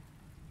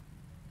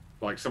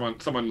 like someone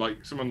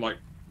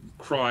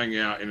crying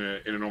out in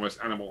an almost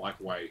animal-like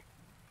way.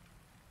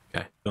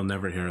 Okay, they'll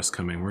never hear us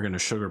coming. We're gonna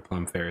sugar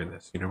plum fairy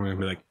this. We're gonna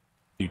be like,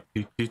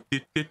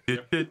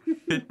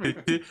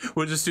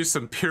 we'll just do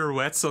some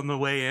pirouettes on the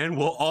way in.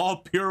 We'll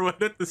all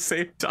pirouette at the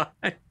same time.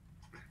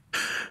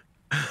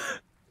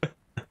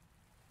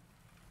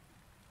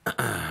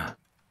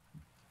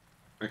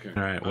 Okay.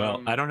 All right.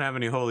 Well, I don't have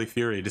any holy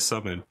fury to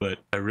summon, but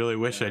I really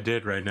wish I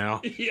did right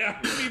now.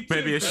 Yeah.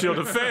 Maybe a shield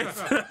of faith.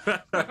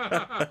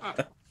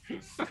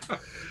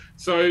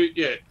 So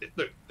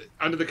look,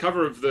 under the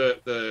cover of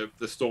the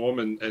storm,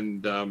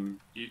 and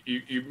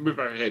you move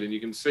ahead, and you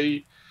can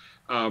see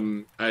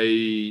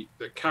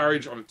the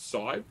carriage on its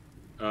side.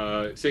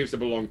 It seems to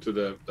belong to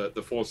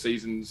the Four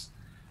Seasons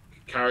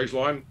carriage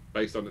line,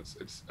 based on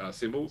its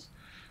symbols.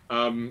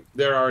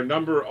 There are a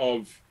number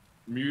of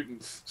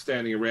mutants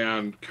standing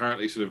around,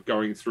 currently sort of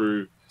going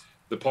through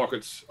the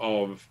pockets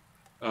of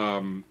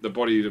the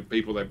bodies of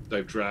people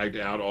they've dragged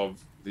out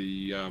of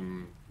the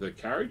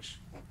carriage.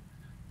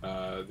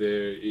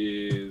 There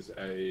is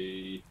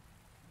a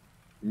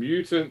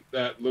mutant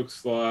that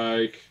looks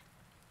like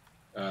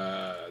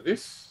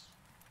this.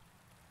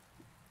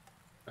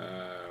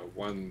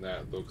 One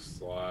that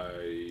looks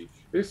like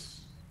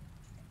this.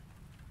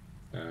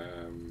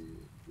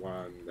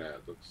 One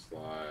that looks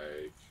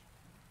like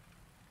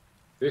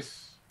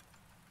this.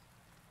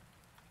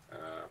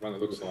 One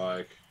that looks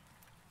like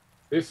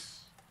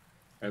this.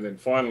 And then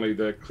finally,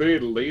 the clear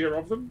leader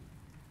of them,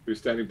 who's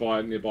standing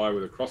nearby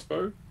with a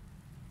crossbow,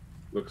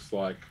 looks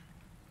like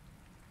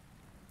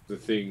the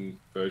Thing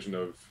version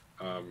of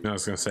I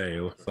was gonna say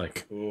it looks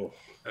like Ooh.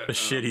 a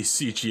shitty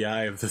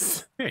CGI of the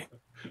thing.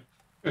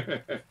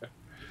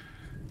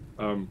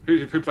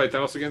 Who played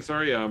Thanos again?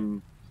 Sorry.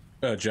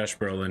 Josh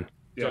Brolin.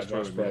 Yeah,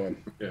 Josh Brolin.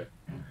 Yeah,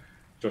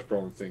 Josh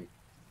Brolin thing.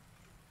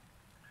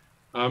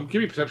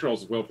 Give me perception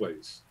rolls as well,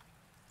 please.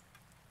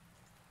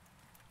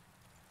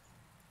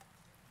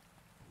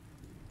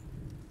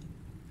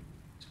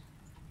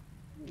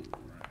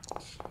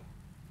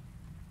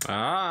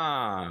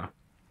 Ah.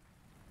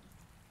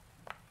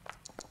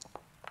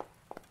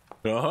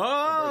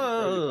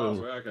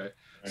 Oh, okay.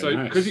 So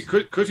Very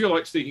because you're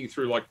like sneaking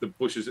through like the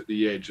bushes at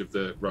the edge of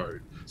the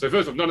road. So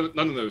first off, none of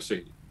them have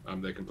seen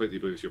you. They're completely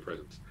oblivious to your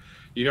presence.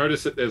 You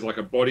notice that there's like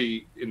a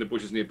body in the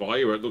bushes nearby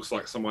you, where it looks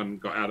like someone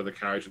got out of the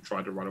carriage and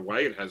tried to run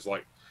away, and has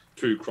like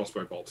 2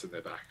 crossbow bolts in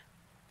their back.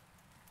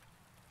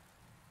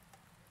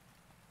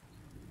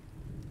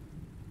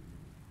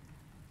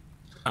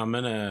 I'm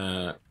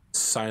gonna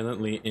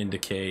silently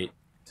indicate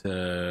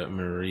to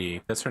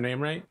Marie. That's her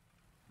name, right?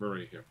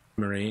 Marie here.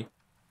 Marie.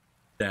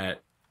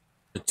 That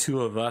the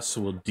 2 of us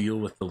will deal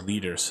with the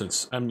leader,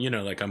 since I'm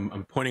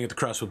pointing at the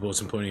crossbow bolts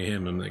and pointing at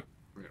him. I'm like,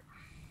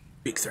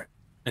 big threat.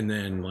 And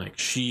then like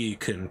she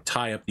can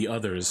tie up the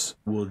others.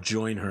 We'll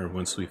join her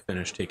once we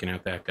finish taking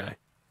out that guy.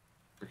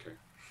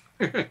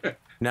 Okay.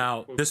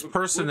 Now, this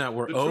person that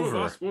we're the over. 2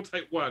 of us, we'll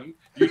take 1.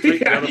 You take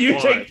the other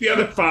 5. take the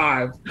other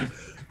 5.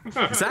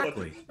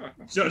 Exactly.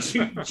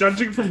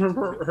 Judging from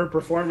her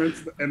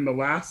performance in the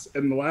last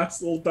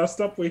little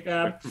dust up we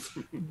had,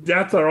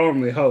 that's our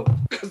only hope.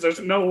 Because there's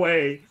no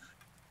way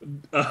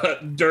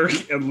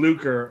Dirk and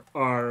Ludger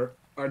are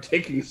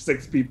taking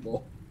 6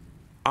 people.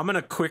 I'm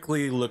gonna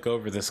quickly look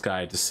over this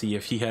guy to see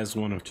if he has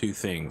one of 2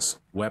 things: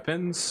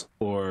 weapons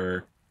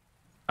or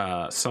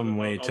some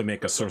way to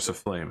make a source of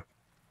flame.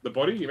 The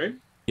body, you mean?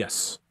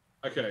 Yes.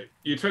 Okay,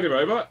 you turn him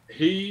over.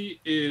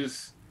 He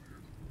is.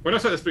 When I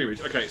say the spin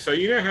image, okay, so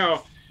you know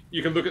how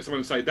you can look at someone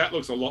and say that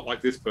looks a lot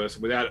like this person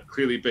without it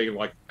clearly being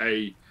like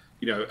a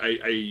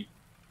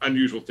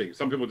unusual thing.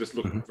 Some people just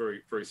look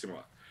very, very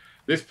similar.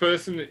 This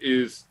person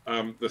is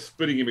the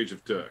splitting image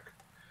of Dirk,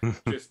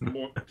 just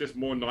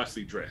more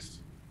nicely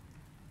dressed.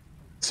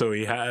 So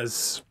he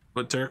has.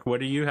 But Dirk, what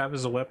do you have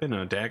as a weapon?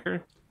 A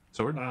dagger,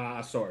 sword?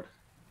 Sword.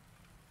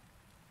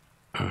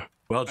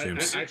 Well,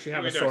 James. I actually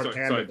have a sword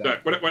and a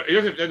dagger.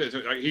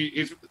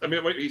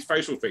 His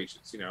facial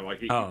features,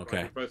 like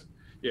okay.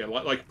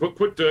 Like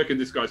put Dirk in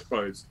this guy's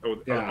clothes, or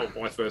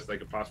vice versa. They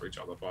could pass for each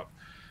other, but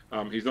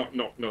he's not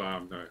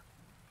armed. No.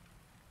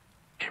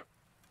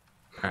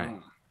 All right.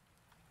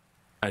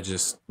 I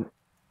just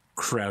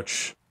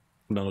crouch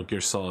Metal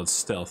Gear Solid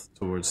stealth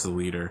towards the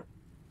leader,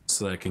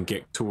 so that I can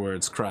get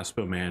towards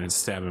Crossbow Man and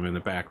stab him in the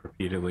back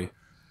repeatedly.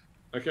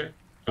 Okay.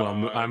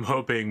 Well, I'm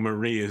hoping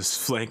Marie is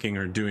flanking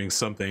or doing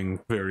something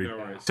very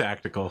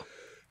tactical.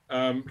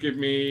 Give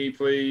me,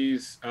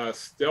 please,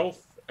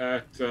 stealth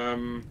at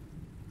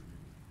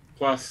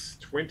plus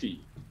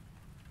 20.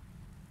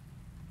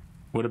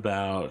 What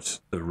about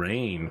the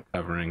rain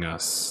covering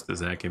us? Does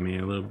that give me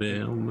a little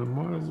bit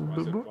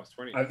more? Plus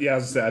 20. Yeah,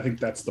 as I say, I think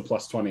that's the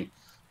plus 20.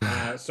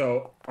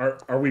 So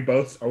are we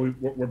both?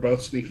 We're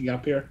both sneaking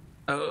up here?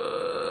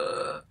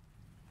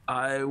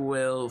 I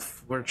will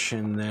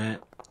fortune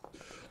that.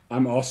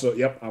 I'm also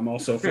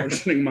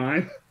fortuning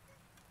mine.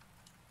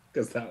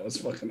 Because that was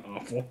fucking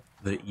awful.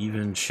 The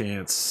even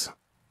chance.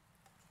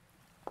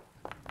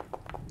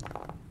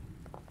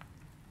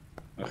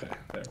 Okay,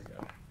 there we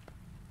go.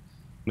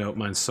 Nope,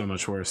 mine's so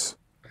much worse.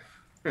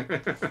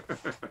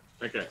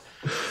 Okay.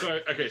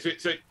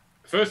 So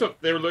first off,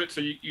 they're alert,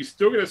 so you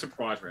still get a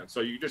surprise round.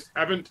 So you just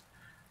haven't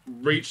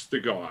reached the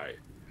guy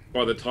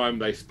by the time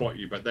they spot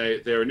you, but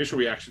their initial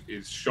reaction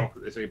is shock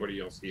that there's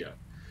anybody else here.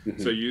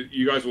 So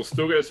you guys will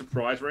still get a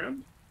surprise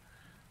round,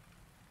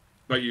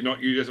 but I'm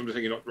just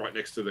saying you're not right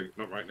next to the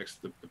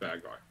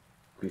bad guy.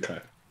 Okay.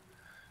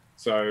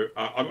 So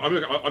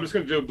I'm just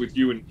going to deal with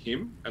you and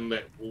him, and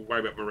we'll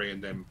worry about Marie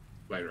and them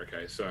later.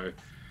 Okay. So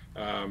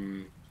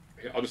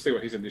I'll just see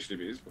what his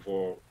initiative is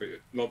before.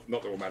 Not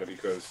that will matter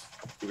because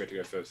we'll get to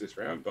go first this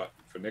round, but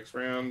for next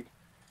round,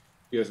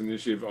 he has an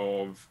initiative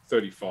of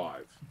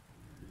 35,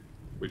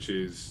 which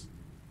is.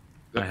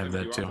 I have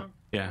that too. Arthur?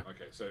 Yeah.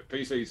 Okay, so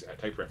PC's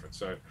take preference.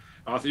 So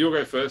Arthur, you'll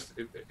go first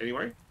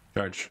anyway.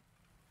 Charge.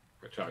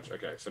 Charge.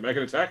 Okay, so make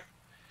an attack.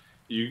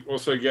 You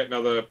also get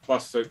another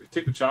plus. So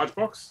tick the charge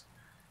box,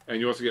 and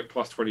you also get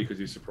plus 20 because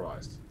you're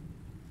surprised.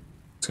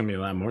 It's gonna be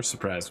a lot more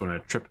surprised when I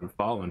trip and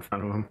fall in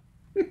front of him.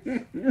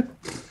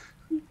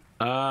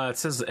 It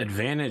says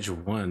advantage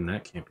 1.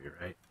 That can't be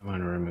right. I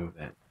want to remove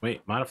that.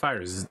 Wait, modifier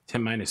is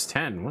 10 minus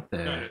 10. What the?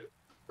 No,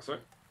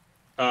 sorry.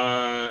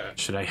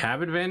 Should I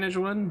have advantage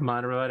 1?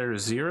 Modifier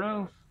is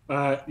 0.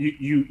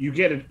 You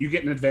get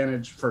an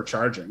advantage for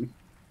charging.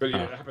 But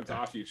yeah, it happens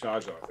after you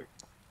charge, though, I think.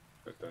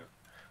 But,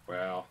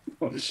 wow.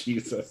 Oh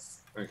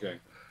Jesus. Okay.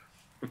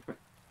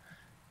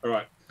 All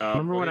right.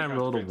 Remember when I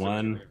rolled a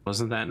 1?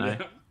 Wasn't that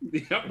nice?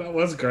 Yep, that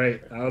was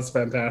great. That was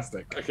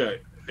fantastic. Okay,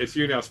 it's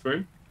you now,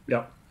 Spoon.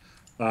 Yep.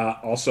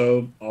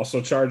 Also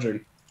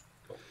charging.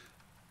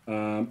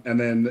 And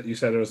then you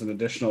said there was an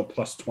additional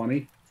plus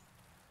 20.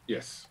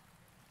 Yes.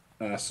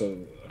 So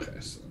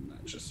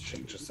that just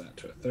changes that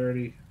to a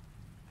 30.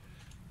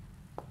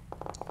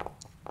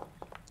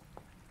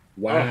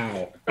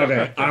 Wow.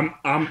 Okay,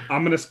 I'm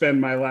gonna spend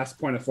my last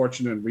point of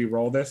fortune and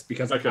re-roll this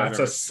because that's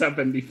a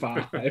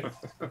 75.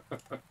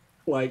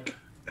 Like,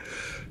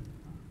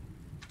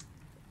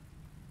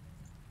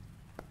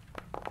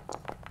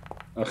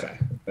 okay,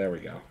 there we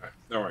go.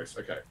 No worries.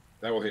 Okay,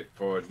 that will hit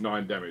for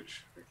 9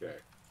 damage. Okay,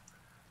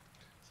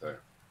 so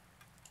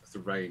that's the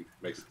rain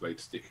makes the blade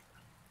stick.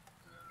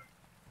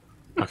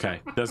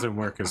 Okay, doesn't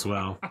work as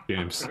well,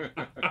 James.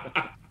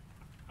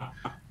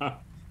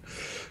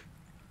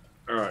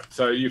 All right,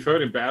 so you've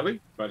hurt him badly,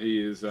 but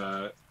he is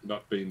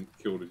not been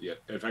killed yet.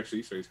 And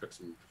actually, so he's got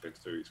some defense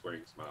too. He's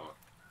wearing some armor.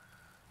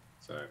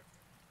 So,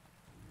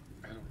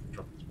 I don't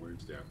drop his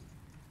wounds down.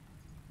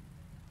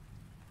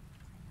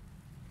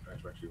 I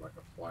have to actually like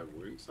apply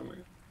wounds somewhere.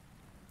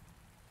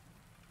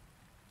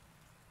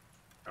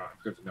 All right,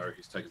 good to know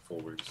he's taken 4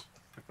 wounds.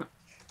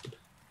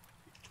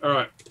 All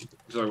right,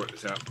 so I work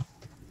this out.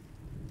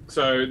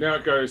 So now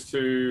it goes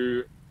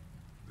to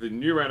the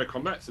new round of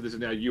combat. So this is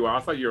now you,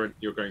 Arthur. You're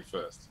going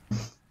first.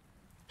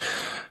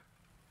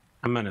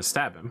 I'm gonna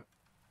stab him.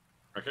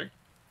 Okay.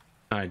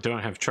 I don't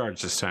have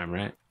charge this time,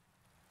 right?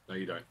 No,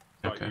 you don't.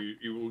 But Okay.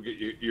 you will get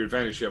your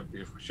advantage. You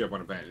have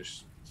 1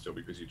 advantage still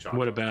because you charge.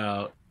 What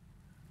about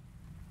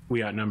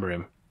we outnumber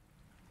him?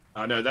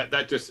 No,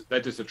 that just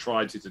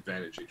detrides his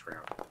advantage each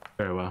round.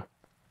 Very well.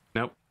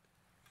 Nope.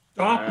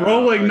 Stop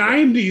rolling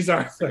okay. 90s,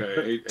 Arthur.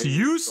 Okay,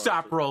 You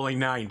stop rolling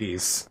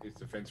 90s. His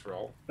defense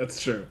roll.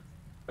 That's true.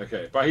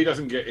 Okay, but he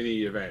doesn't get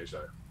any advantage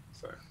though.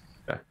 So.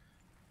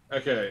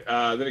 Okay.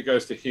 Then it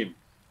goes to him.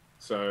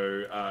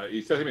 So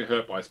he hasn't been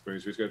hurt by Spoon,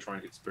 so he's going to try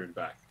and hit Spoon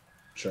back.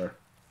 Sure.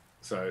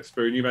 So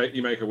Spoon, you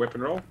make a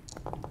weapon roll.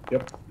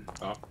 Yep.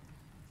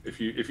 If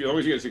as long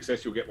as you get a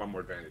success, you'll get 1 more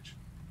advantage.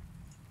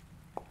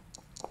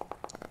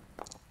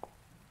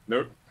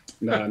 Nope.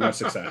 No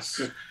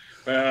success.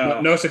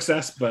 No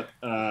success, but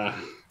yeah,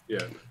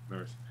 no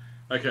worries.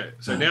 Okay,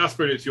 so now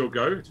Spoon, it's your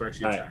go to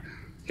actually attack.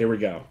 Here we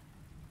go.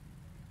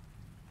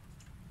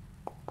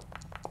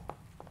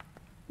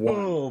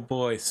 Oh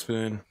boy,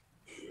 Spoon.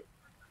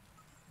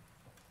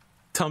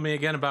 Tell me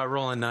again about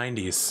rolling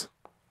 90s.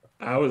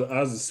 I was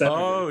a 70.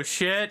 Oh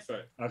shit.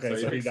 So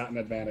he got an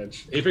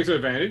advantage. he picks an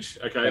advantage.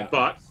 Okay, Yeah.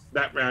 but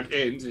that round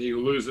ends and he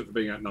will lose it for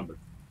being outnumbered.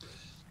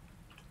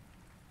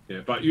 Yeah,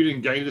 but you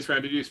didn't gain this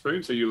round, did you,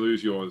 Spoon? So you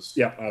lose yours.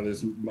 Yeah,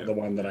 this is the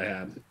one that I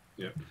had.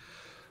 Yeah.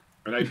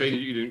 And AP,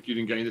 you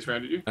didn't gain this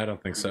round, did you? I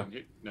don't think so.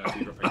 No, so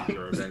you got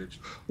 0 advantage.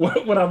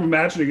 What I'm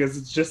imagining is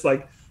it's just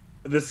like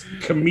this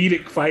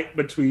comedic fight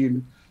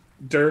between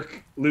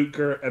Dirk,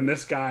 Ludger, and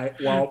this guy,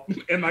 while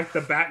in like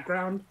the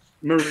background,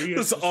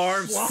 Maria's His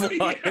arms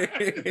flying.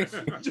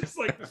 just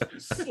like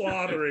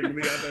slaughtering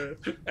the other.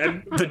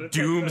 And The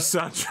Doom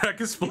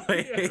soundtrack is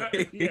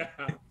playing. Yeah.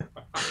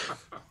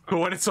 But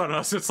when it's on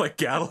us, it's like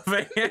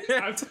Gallivant.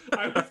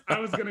 I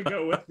was gonna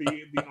go with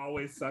the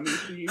Always Sunny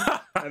theme,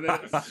 and then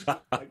it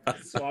like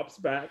swaps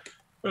back.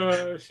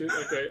 Oh shit!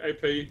 Okay,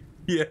 AP.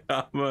 Yeah,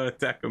 I'm gonna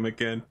attack him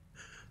again.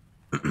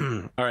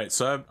 All right,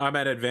 so I'm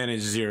at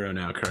advantage 0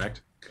 now,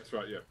 correct? That's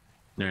right. Yeah.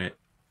 All right.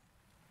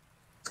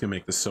 It's gonna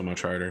make this so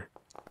much harder.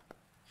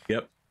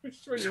 Yep.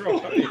 Which one you're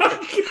on?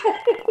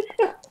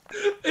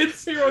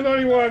 It's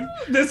 091.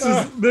 This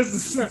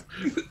is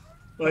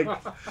like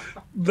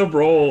the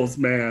rolls,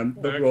 man.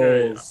 The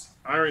rolls.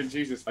 Iron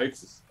Jesus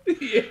hates us.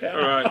 Yeah.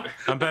 All right.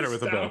 I'm better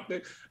with a bow.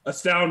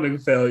 Astounding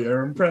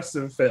failure.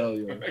 Impressive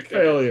failure. Okay.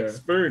 Failure.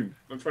 Spoon.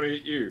 I'm trying to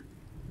hit you.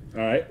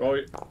 All right. Roll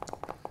it.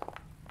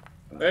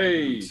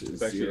 Hey. It's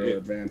It's actually a 0 hit.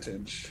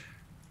 advantage.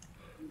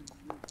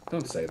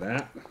 Don't say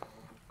that.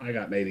 I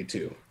got an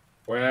 82.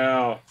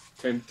 Wow.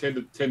 10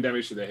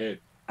 damage to the head.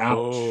 Ouch.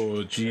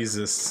 Oh,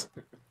 Jesus.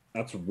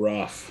 That's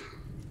rough.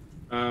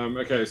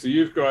 Okay, so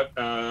you've got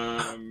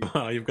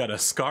Oh, you've got a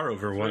scar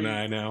over one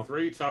eye now.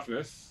 3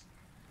 toughness.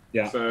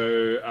 Yeah. So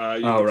you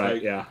Oh, can right,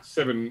 take yeah.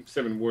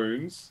 7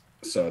 wounds.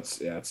 So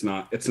it's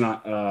not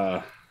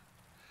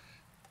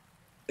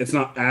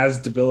as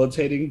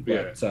debilitating,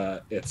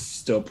 but it's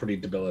still pretty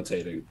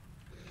debilitating.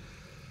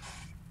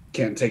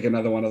 Can't take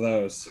another one of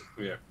those.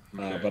 Yeah.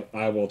 Okay. But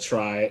I will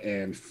try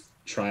and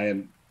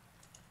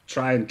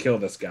kill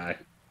this guy.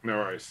 No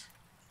worries.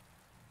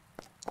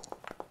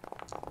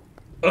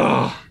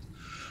 Ugh.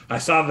 I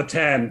saw the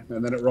 10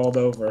 and then it rolled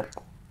over.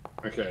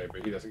 Okay,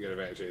 but he doesn't get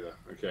advantage either.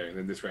 Okay, and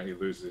then this round he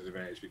loses his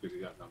advantage because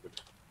he's outnumbered.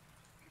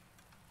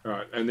 All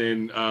right, and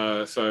then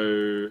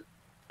so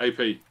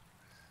AP.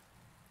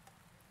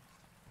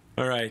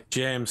 All right,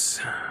 James.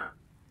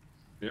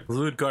 Yep.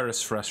 Ludger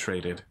is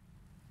frustrated.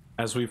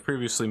 As we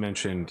previously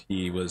mentioned,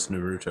 he was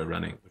Naruto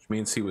running, which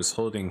means he was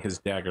holding his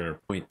dagger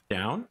point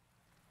down.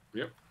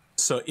 Yep.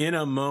 So in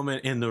a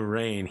moment in the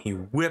rain, he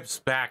whips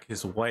back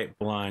his white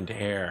blonde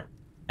hair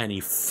and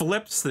he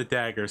flips the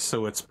dagger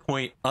so it's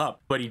point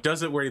up, but he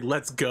does it where he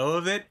lets go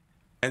of it,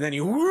 and then he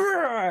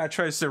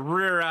tries to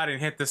rear out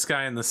and hit this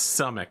guy in the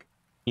stomach.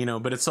 You know,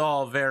 but it's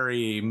all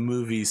very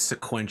movie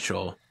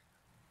sequential.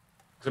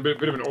 It's a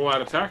bit of an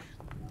all-out attack.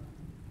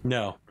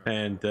 No,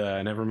 and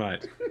never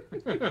mind.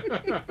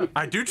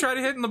 I do try to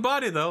hit in the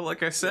body, though,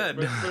 like I said.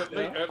 But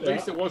at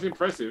least it was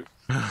impressive.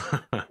 All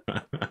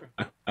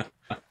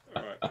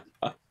right.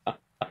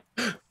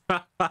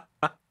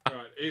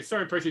 He's so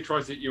impressed he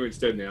tries to hit you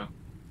instead now.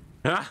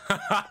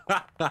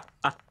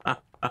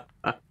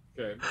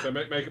 Okay, so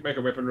make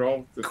a weapon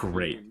roll.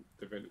 Great.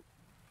 Defend it.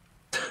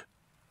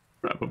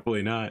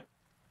 Probably not.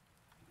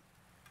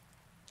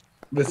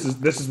 This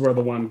is where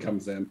the one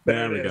comes in.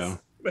 There we go.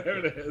 There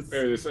it is.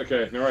 There it is.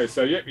 Okay, no worries.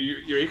 So yeah,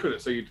 you equal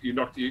it. So you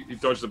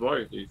dodged the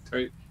blow.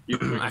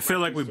 I feel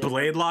like we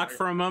blade lock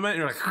for a moment. And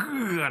you're like,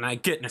 and I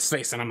get in his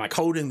face, and I'm like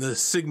holding the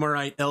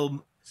Sigmarite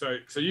elm. So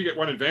you get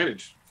one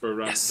advantage for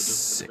yes.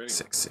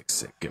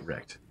 Sick. Get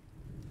wrecked.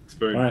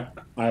 Spoon. All right,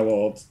 I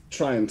will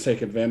try and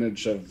take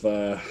advantage of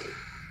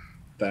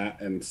that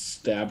and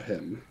stab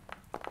him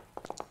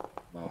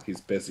while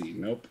he's busy.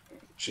 Nope.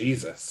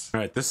 Jesus. All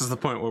right, this is the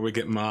point where we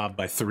get mobbed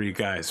by 3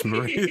 guys.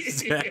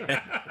 Marie's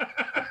dead.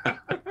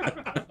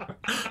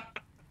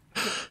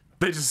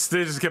 They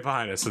just get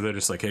behind us, so they're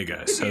just like, "Hey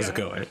guys, how's it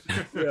going?"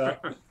 Yeah.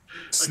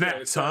 Snaps,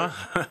 okay, so,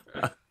 huh?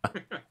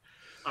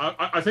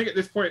 I think at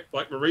this point,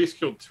 like Marie's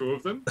killed 2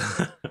 of them,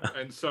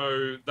 and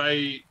so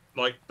they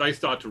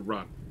start to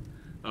run,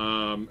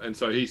 and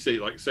so he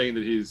seeing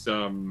that his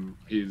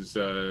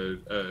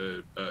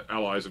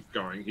allies are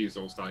going, he's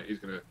going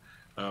to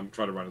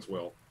try to run as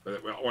well.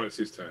 But when it's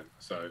his turn,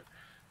 so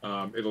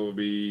it'll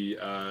be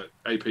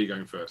AP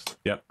going first.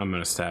 Yep, I'm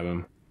gonna stab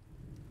him.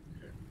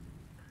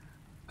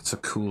 That's a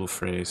cool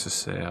phrase to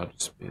say. I'll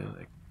just be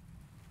like,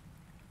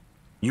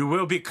 "You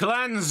will be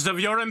cleansed of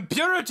your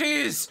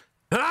impurities!"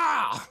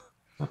 Ah!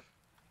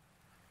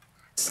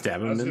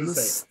 Stab him in the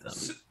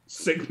stomach.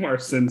 Sigmar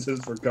sends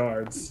his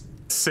regards.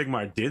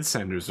 Sigmar did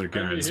send his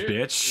regards,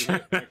 bitch.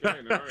 Okay,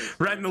 no worries.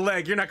 Right in the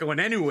leg. You're not going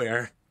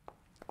anywhere.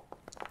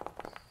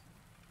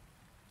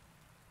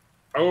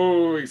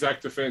 Oh,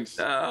 exact defense.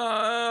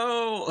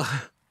 Oh.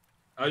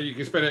 You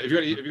can spend it. Have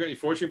you got any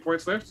fortune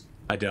points left?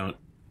 I don't.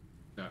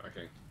 No.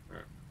 Okay.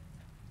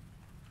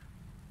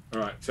 All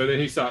right. So then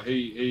he starts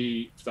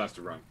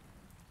to run.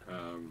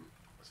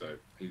 So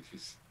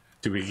he's.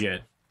 Do we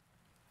get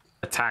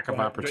attack of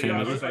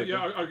opportunity?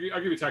 I'll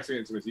give you attacks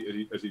against him as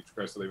he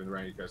goes to leave in the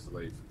rain. He goes to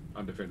leave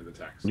undefended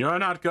attacks. You're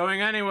not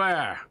going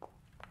anywhere.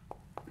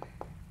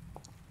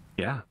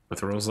 Yeah,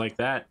 with rolls like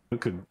that, who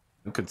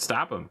could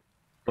stop him?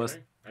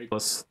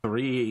 Plus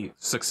 3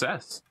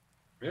 success.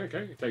 Yeah,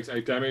 okay. He takes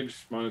 8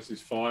 damage minus his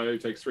 5. He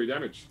takes 3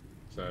 damage.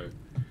 So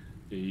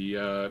he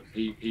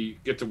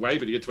gets away,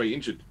 but he gets away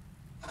injured.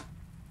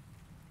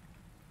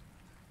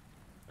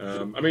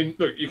 I mean,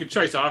 look, you can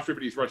chase after him,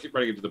 but he's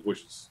running into the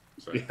bushes.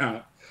 So.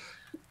 Yeah.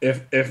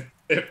 If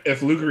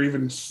Ludger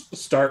even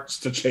starts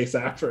to chase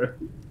after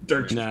him,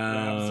 Dirk.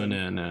 No.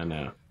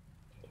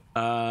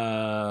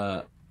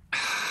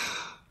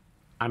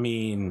 I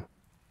mean,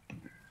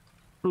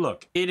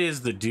 look, it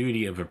is the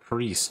duty of a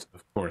priest,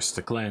 of course,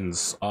 to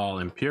cleanse all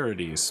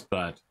impurities,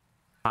 but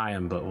I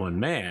am but one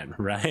man,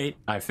 right?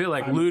 I feel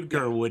like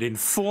Ludger would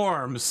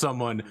inform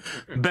someone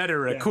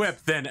better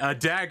equipped than a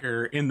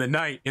dagger in the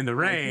night in the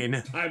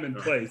rain. Time and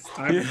place.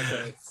 Time and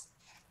place.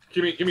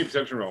 Give me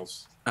perception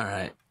rolls. All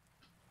right.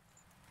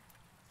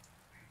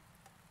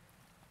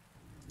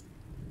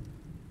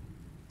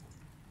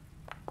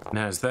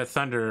 Now, is that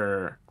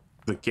thunder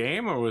the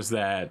game, or was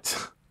that...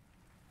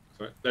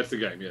 So that's the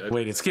game, yeah.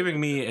 Wait, it's giving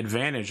me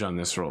advantage on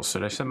this roll.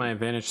 Should I set my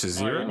advantage to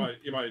 0?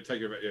 You might take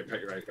your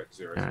advantage back to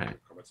 0. All right.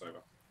 Combat's over.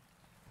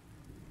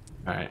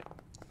 All right.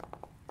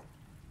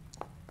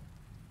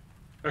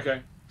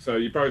 Okay, so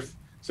you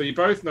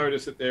both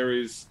notice that there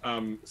is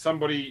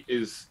somebody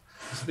is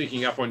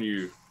sneaking up on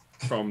you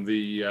from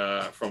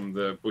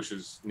the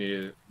bushes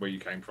near where you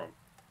came from.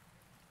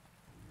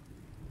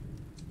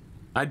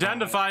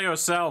 Identify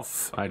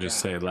yourself, I just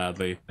say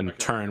loudly and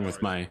turn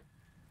with my...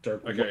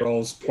 Dirk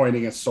rolls,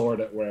 pointing a sword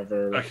at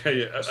wherever.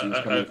 Okay,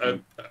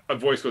 a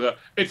voice goes out.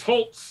 It's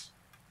Holtz,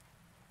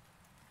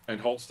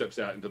 and Holtz steps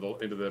out into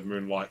the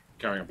moonlight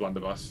carrying a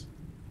blunderbuss.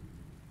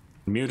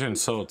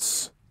 Mutants,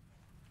 Holtz.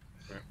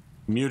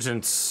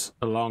 Mutants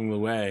along the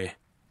way.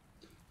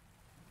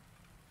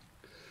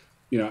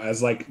 You know,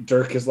 as like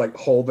Dirk is like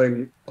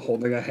holding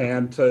a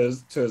hand to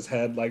his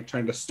head, like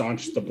trying to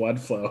staunch the blood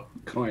flow,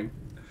 going.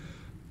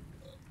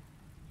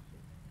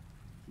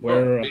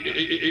 Where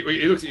he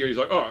looks at you and he's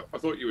like, "Oh, I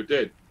thought you were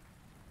dead.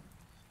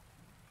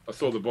 I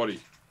saw the body."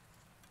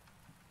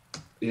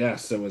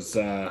 Yes, it was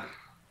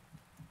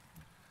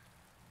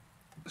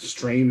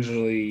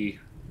strangely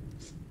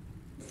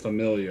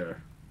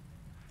familiar.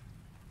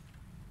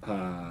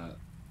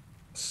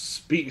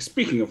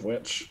 Speaking of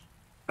which,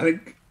 I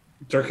think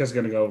Dirk is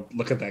going to go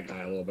look at that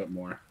guy a little bit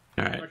more.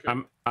 All right, okay.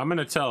 I'm going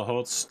to tell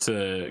Holtz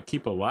to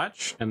keep a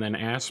watch and then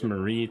ask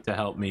Marie to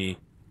help me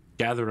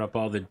gather up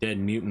all the dead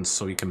mutants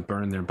so we can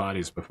burn their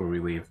bodies before we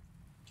leave.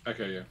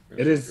 Okay, yeah.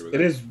 It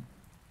is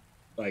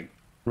like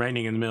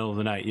raining in the middle of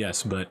the night,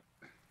 yes, but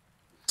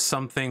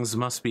some things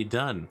must be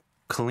done.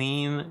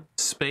 Clean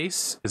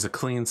space is a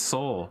clean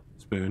soul,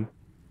 Spoon.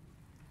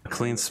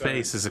 Clean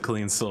space is a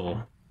clean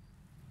soul.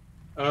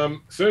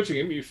 Searching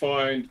him, you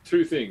find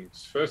two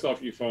things. First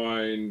off, you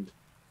find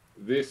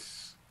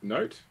this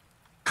note.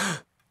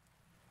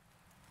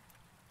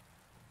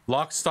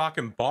 Lock, stock,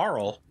 and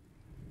barrel.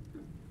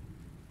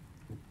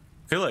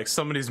 I feel like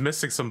somebody's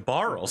missing some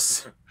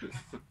barrels.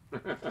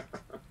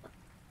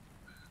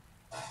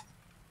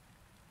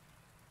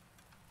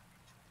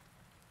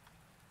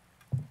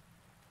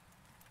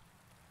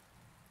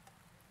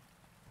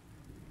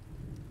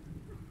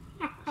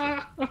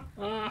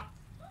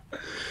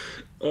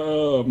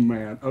 Oh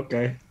man.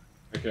 Okay.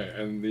 Okay,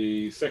 and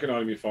the second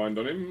item you find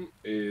on him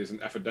is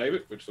an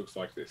affidavit, which looks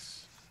like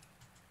this.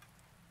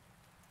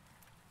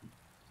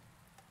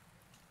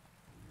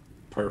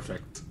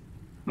 Perfect.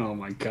 Oh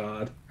my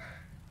god.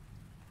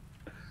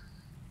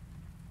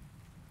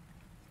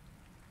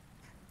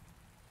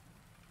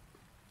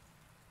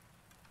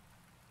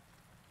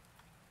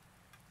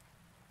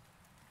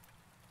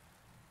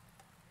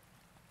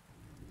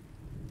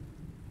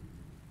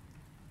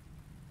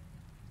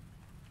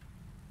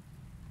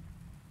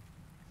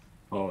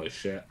 Holy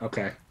shit.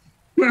 Okay.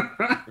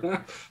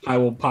 I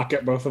will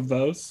pocket both of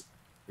those.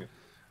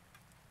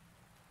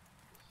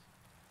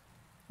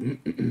 Yeah,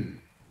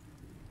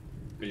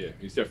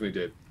 he's definitely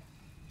dead.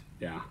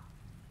 Yeah.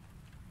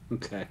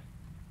 Okay.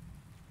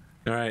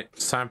 All right,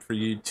 it's time for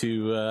you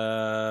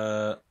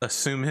to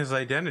assume his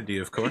identity,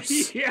 of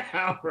course.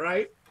 Yeah,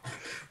 right.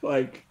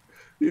 Like,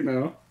 you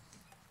know,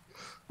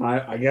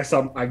 I guess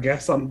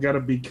I'm gonna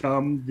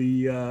become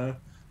the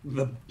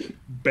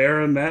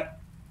Baronet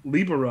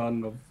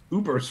Lieberung of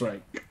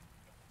Ubersreich.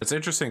 It's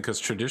interesting because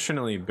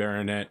traditionally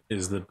baronet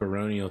is the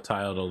baronial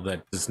title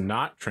that does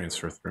not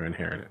transfer through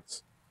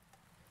inheritance.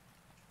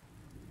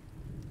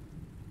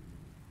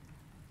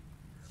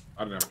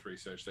 I don't know how much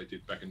research they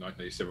did back in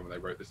 1987 when they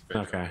wrote this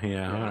adventure. Okay,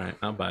 yeah, all right,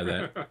 I'll buy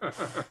that.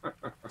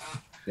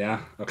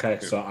 Yeah. Okay.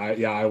 So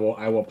I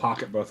will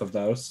pocket both of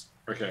those.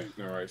 Okay,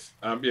 no worries.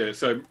 Yeah,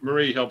 so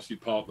Marie helps you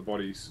part the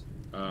bodies.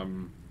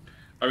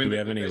 I mean, do we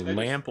have any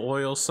lamp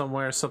oil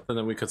somewhere, something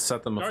that we could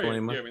set them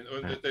aflame with? Yeah,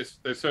 I mean,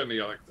 there's certainly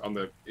like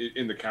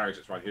in the carriage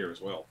that's right here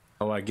as well.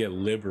 Oh, I get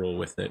liberal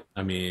with it.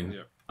 I mean,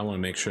 Yeah. I want to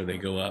make sure they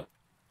go up.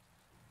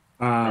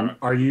 Right.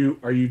 Are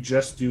you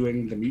just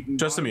doing the mutant?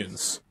 Just the bodies?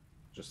 mutants.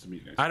 Just the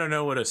mutants. I don't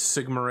know what a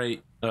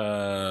Sigmarite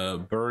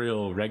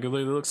burial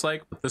regularly looks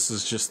like, but this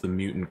is just the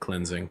mutant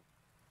cleansing.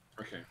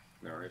 Okay,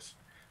 no worries.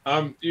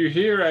 You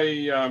hear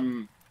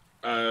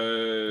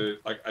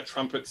like a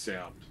trumpet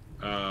sound,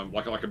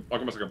 like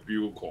almost like a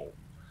bugle call,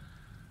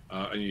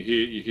 and you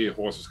hear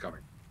horses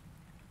coming.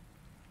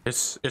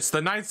 It's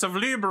the Knights of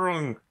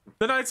Lieberung.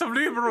 The Knights of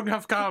Lieberung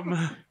have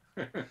come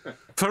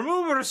from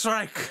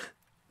Ubersreich.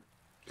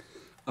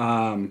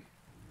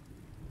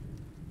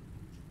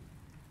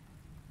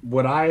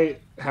 Would I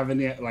have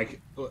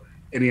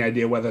any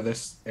idea whether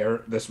this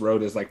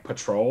road is like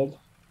patrolled?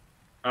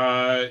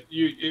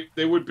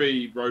 There would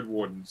be road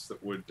wardens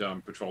that would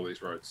patrol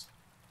these roads.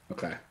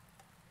 Okay.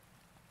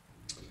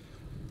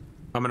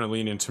 I'm going to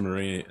lean into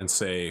Marie and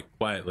say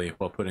quietly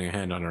while putting a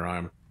hand on her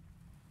arm,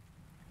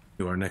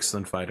 "You are an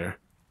excellent fighter.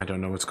 I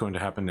don't know what's going to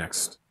happen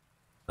next.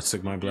 But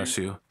Sigmar bless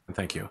you, and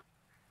thank you."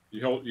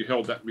 You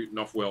held that mutant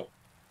off well.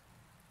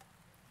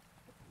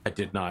 I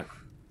did not.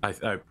 I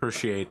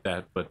appreciate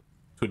that, but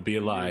it would be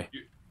a lie.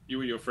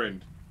 You and your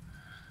friend.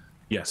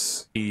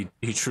 Yes, he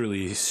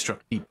truly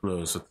struck deep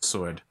blows with the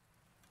sword.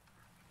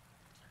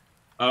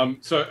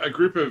 So a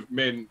group of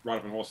men ride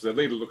up on horses. Their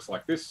leader looks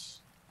like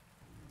this.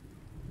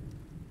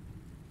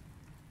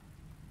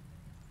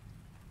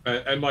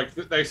 And like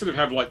they sort of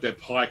have like their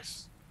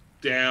pikes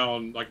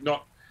down, like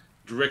not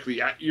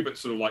directly at you, but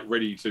sort of like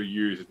ready to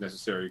use if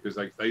necessary, because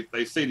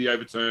they see the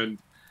overturned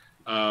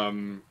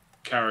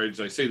carriage,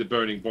 they see the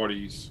burning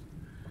bodies.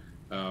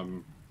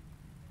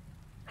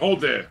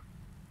 Hold there.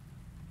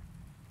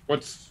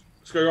 What's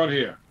going on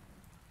here?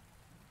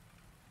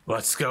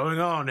 What's going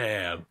on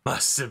here?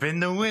 Must have been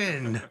the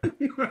wind.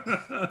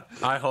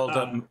 I hold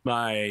up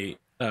my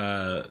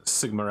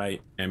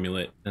Sigmarite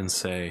amulet and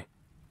say,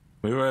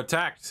 "We were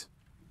attacked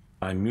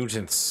by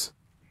mutants."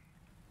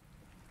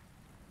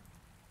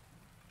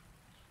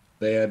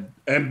 They had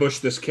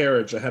ambushed this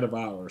carriage ahead of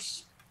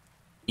ours.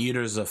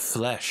 Eaters of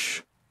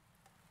flesh,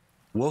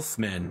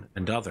 wolfmen,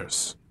 and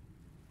others.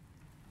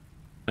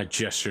 I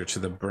gesture to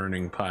the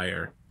burning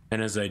pyre,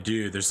 and as I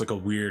do, there's like a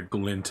weird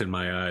glint in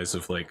my eyes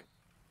of like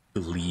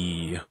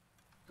glee.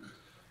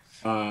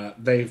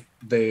 The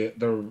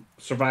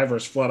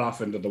survivors fled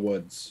off into the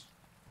woods.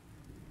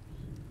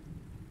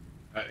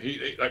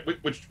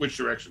 Which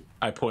direction?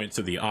 I point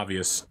to the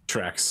obvious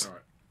tracks. All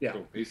right. Yeah.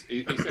 Cool. He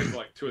sends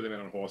like two of them out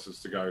on horses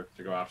to go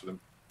after them.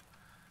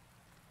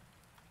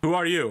 Who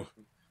are you?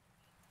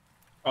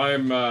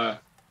 I'm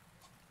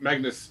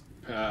Magnus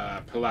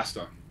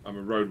Pilaster. I'm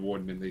a road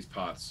warden in these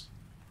parts.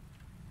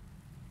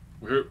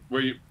 Are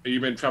you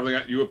men traveling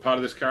out? You were part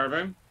of this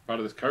caravan, part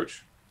of this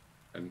coach?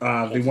 And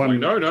the one.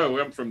 Like, no.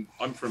 I'm from.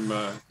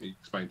 He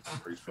explained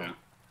where he's from.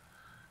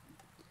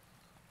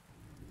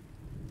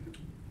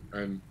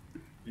 And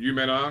you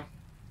men are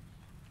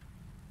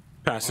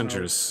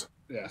Passengers.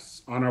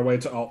 Yes, on our way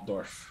to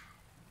Altdorf.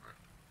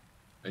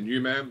 And you,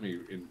 ma'am,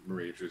 in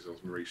Marie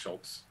introduces Marie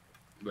Schultz,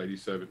 lady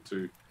servant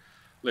to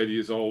Lady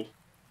Isolde.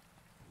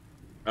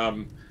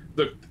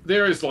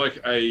 There is like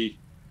a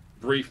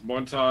brief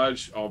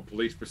montage of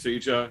police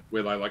procedure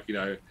where they like, you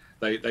know,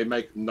 they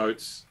make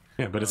notes.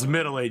 Yeah, but it's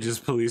Middle Ages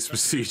police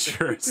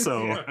procedure,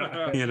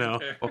 so you know,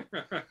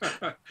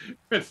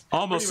 it's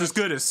almost as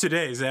good as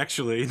today's.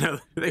 Actually, you know,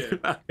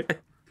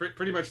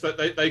 pretty much that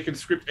they can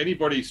script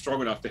anybody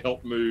strong enough to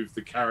help move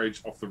the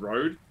carriage off the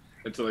road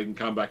until they can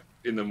come back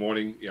in the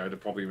morning, you know, to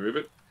probably move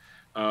it.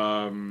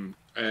 Then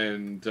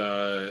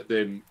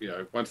you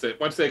know, once they're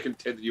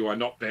content that you are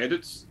not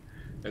bandits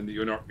and that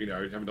you're not, you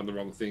know, haven't done the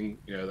wrong thing,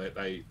 you know,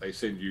 they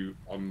send you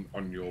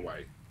on your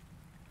way.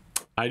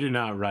 I do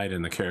not ride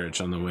in the carriage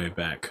on the way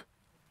back.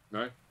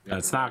 No,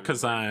 that's not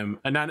because I'm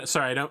not.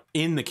 Sorry, I don't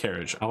in the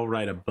carriage. I'll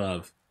ride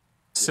above,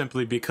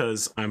 simply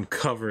because I'm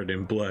covered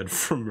in blood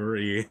from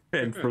Marie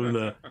and from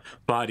the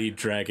body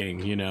dragging.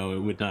 You know, it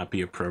would not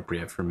be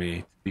appropriate for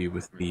me to be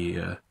with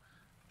the.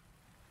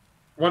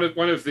 One of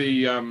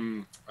the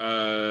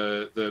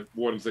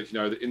wardens that, you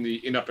know, in the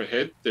inn up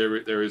ahead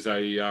there is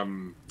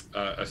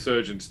a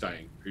surgeon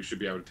staying who should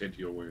be able to tend to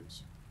your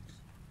wounds.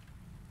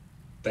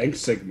 Thanks,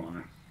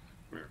 Sigmar.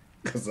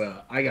 Because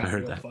I got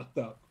real that. fucked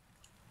up.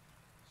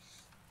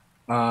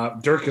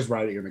 Dirk is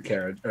riding in the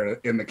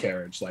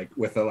carriage, like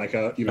with a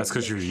you know. That's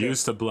because you're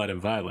used to blood and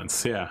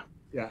violence, yeah.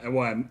 Yeah,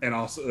 and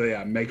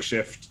also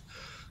makeshift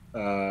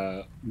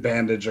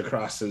bandage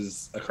across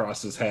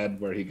his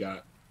head where he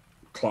got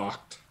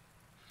clocked.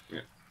 Yeah.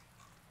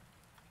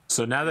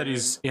 So now that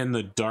he's in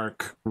the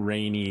dark,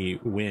 rainy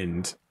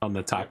wind on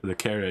the top of the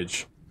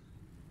carriage,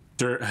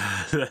 Ludger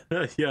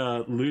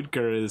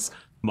is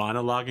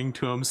monologuing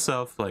to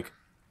himself like,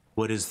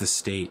 "What is the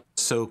state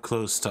so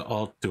close to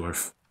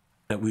Altdorf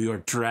that we are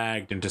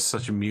dragged into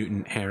such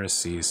mutant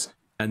heresies,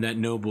 and that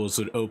nobles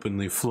would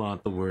openly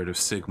flaunt the word of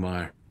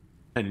Sigmar?"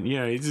 And, you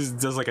know, he just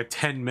does like a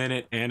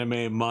 10-minute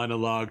anime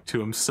monologue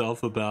to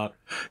himself about,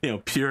 you know,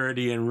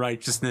 purity and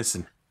righteousness,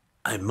 and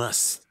I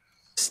must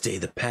stay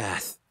the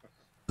path,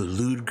 the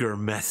Ludger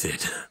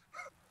method.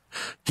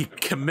 He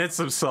commits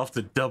himself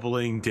to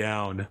doubling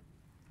down,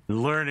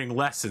 learning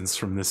lessons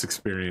from this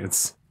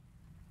experience.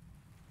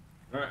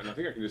 All right, and I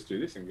think I can just do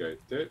this and go,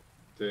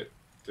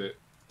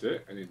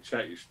 and in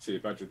chat you should see a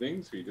bunch of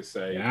things where you just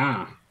say,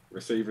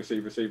 receive,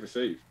 receive, receive,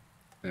 receive.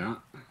 Yeah.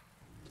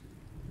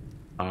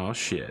 Oh,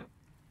 shit.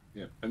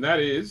 Yeah, and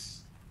that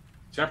is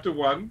chapter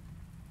 1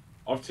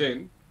 of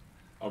 10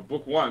 of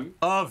book 1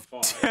 of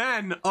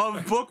 10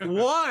 of book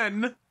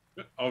 1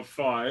 of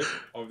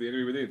 5 of The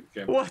Enemy Within.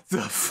 Campaign. What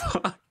the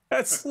fuck?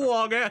 That's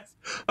long ass.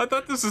 I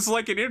thought this was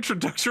like an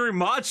introductory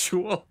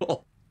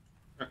module.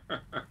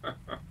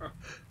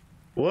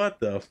 What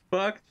the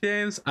fuck,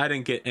 James? I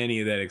didn't get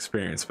any of that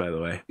experience, by the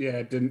way. Yeah,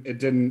 it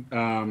didn't.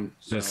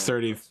 It's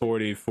 30,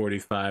 40,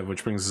 45,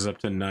 which brings us up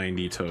to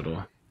 90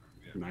 total.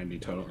 90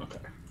 total, okay.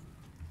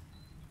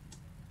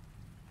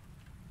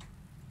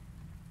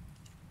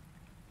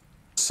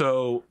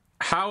 So,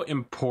 how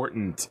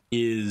important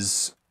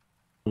is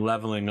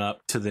leveling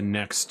up to the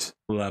next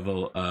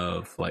level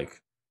of,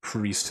 like,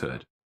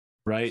 priesthood,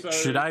 right? So,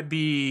 should I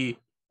be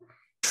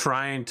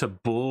trying to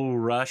bull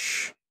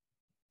rush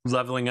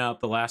leveling out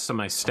the last of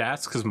my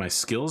stats because my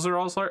skills are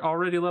also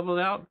already leveled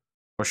out,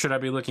 or should I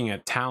be looking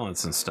at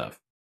talents and stuff?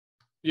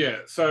 Yeah,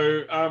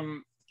 so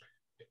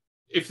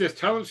if there's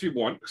talents you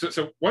want,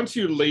 so once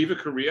you leave a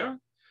career,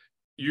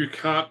 you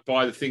can't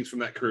buy the things from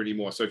that career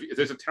anymore. So if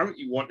there's a talent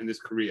you want in this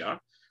career,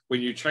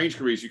 when you change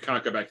careers, you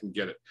can't go back and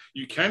get it.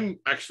 You can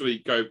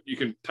actually you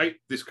can take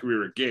this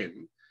career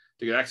again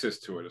to get access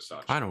to it as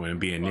such. I don't want to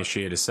be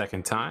initiated a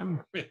second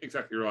time. Yeah,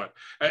 exactly right.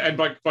 And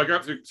by going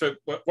up through, so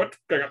what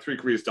going up through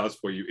careers does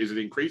for you is it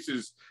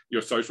increases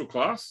your social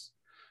class.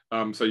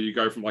 So you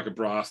go from like a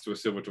brass to a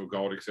silver to a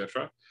gold,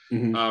 etc.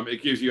 Mm-hmm.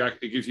 It gives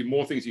you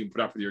more things you can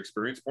put up with your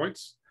experience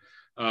points.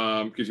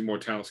 Gives you more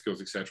talent,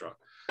 skills, etc.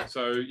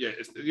 So yeah,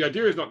 the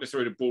idea is not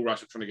necessarily to bull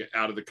rush at trying to get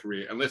out of the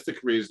career unless the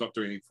career is not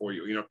doing anything for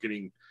you. You're not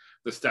getting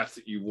the stats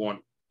that you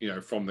want, you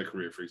know, from the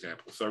career, for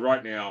example. So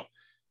right now,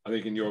 I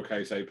think in your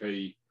case, AP,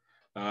 you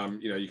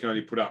know, you can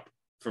only put up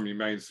from your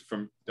mains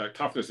from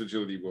toughness,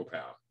 agility,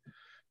 willpower.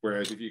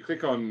 Whereas if you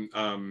click on,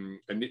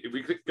 if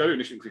we go to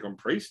initially click on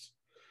priest,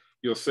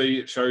 you'll see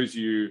it shows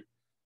you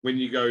when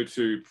you go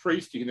to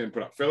priest, you can then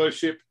put up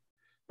fellowship.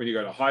 When you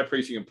go to high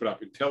priest, you can put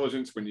up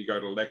intelligence. When you go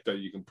to lector,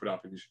 you can put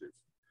up initiative.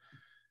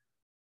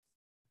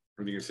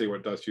 And you can see what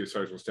it does to your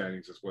social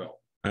standings as well.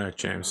 All right,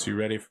 James, you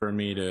ready for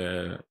me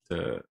to...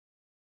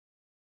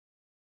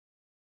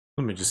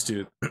 Let me just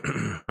do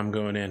it. I'm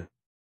going in.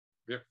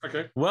 Yeah,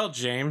 okay. Well,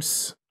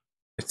 James,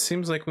 it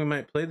seems like we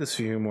might play this a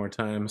few more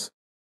times.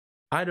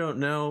 I don't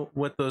know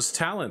what those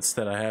talents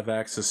that I have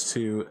access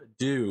to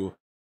do.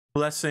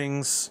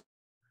 Blessings,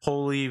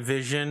 holy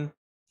vision.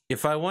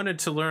 If I wanted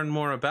to learn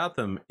more about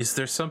them, is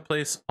there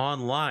someplace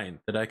online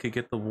that I could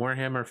get the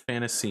Warhammer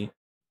Fantasy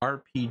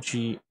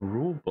RPG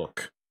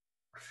rulebook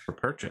for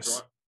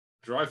purchase?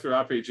 Drive-through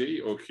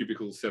RPG or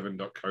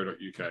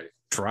cubicle7.co.uk?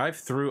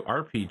 Drive-through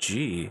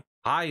RPG.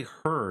 I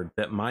heard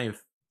that my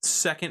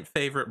second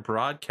favorite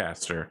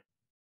broadcaster,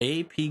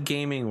 AP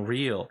Gaming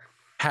Real,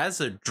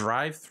 has a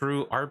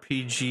drive-through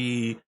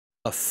RPG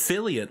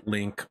affiliate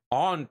link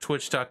on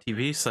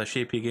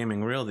twitch.tv/AP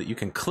Gaming Real that you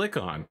can click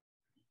on.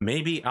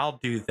 Maybe I'll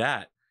do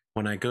that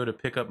when I go to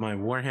pick up my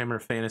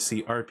Warhammer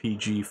Fantasy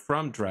RPG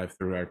from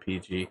Drive-through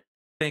RPG.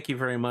 Thank you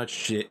very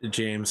much,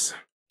 James,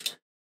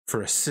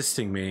 for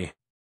assisting me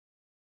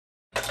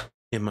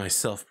in my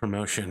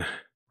self-promotion.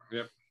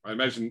 Yep. I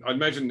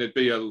imagine there'd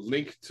be a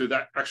link to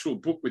that actual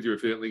book with your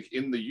affiliate link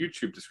in the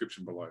YouTube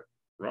description below,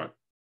 right?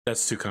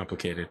 That's too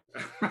complicated.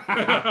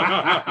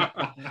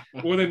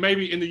 Well, then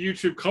maybe in the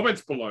YouTube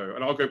comments below,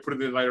 and I'll go put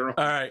it in later on.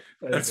 All right,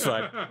 that's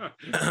fine.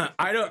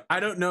 I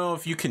don't know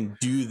if you can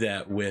do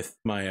that with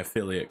my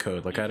affiliate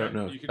code. Like, I don't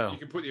know. You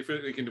can put the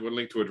affiliate link into a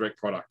link to a direct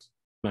product.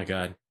 My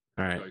God.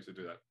 All right. To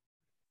do that.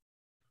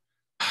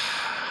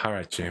 All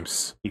right,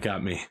 James, you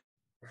got me.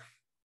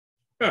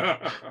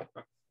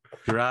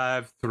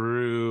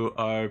 Drive-through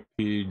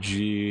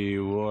RPG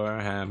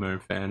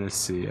Warhammer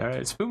Fantasy. All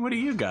right, Spoon, what do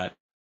you got?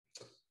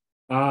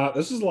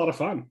 This is a lot of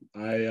fun.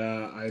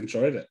 I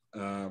enjoyed it.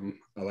 I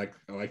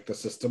like the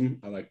system.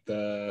 I like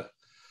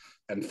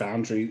and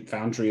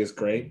Foundry is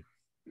great.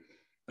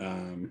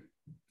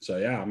 So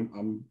yeah,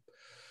 I'm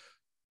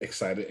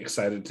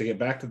excited to get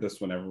back to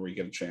this whenever we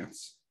get a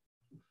chance.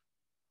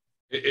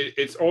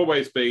 It's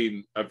always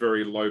been a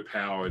very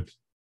low-powered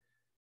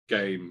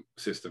game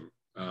system.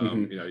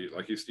 You know,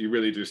 you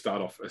really do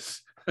start off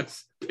as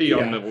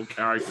peon level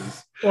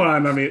characters. Well,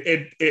 and I mean,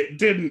 it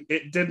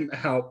didn't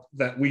help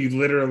that we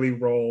literally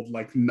rolled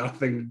like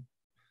nothing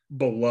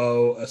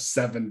below a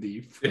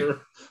 70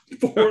 for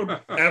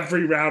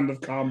every round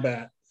of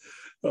combat.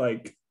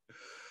 Like,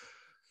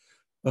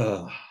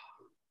 am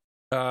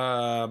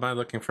I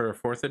looking for a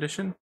 4th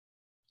edition?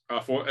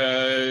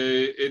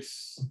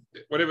 It's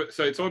whatever.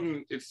 So it's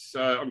on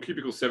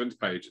Cubicle 7's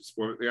page. It's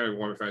the only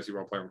Warhammer Fantasy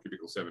role play on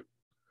Cubicle 7.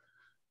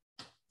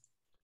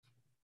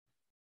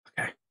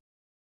 Okay.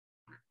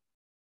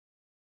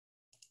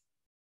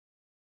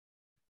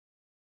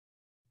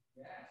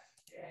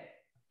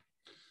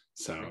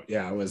 So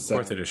yeah, it was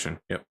 4th edition.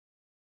 Yep.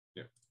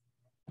 Yeah.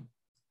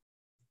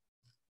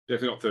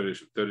 Definitely not 3rd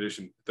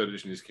edition. 3rd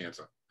edition is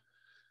cancer.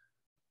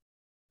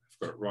 I've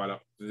got it right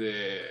up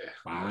there.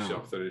 Wow.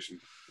 Shelf, 3rd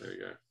edition. There you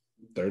go.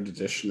 3rd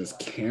edition is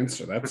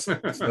cancer. Those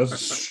are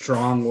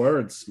strong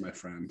words, my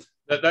friend.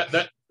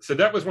 So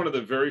that was one of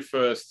the very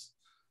first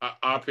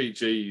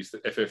RPGs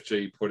that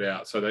FFG put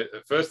out. So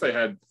first they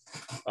had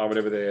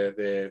whatever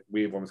their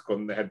weird one was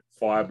called, and they had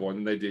Fireborn,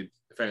 and they did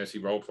fantasy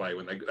roleplay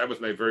that was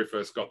when they very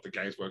first got the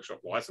Games Workshop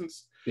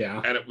license.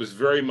 Yeah, and it was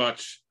very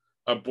much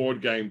a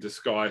board game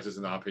disguised as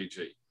an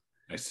RPG.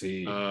 I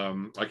see.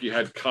 Like you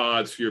had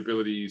cards for your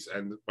abilities,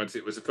 and once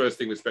it was the first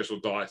thing with special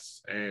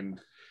dice,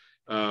 and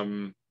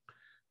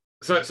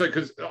so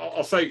because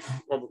I'll say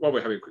while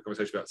we're having a quick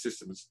conversation about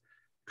systems,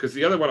 because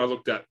the other one I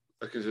looked at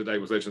today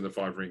was Legend of the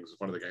Five Rings,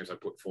 one of the games I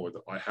put forward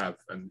that I have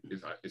and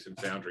is in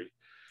Foundry.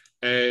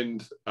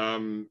 And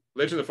Legend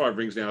of the Five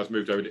Rings now has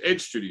moved over to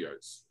Edge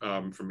Studios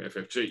from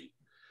FFG.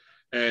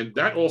 And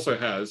that also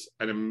has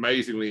an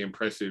amazingly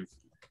impressive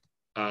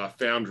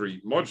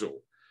Foundry module.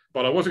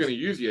 But I wasn't going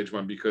to use the Edge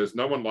one because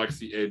no one likes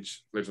the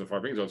Edge Legend of the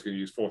Five Rings. I was going to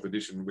use 4th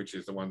edition, which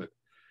is the one that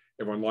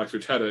everyone likes,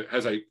 which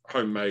has a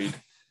homemade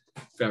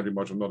Foundry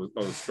module,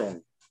 not as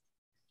strong.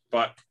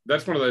 But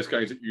that's one of those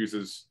games that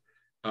uses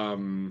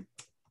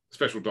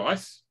special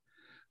dice.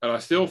 And I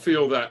still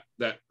feel that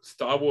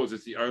Star Wars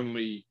is the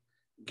only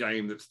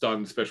game that's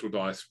done special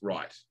dice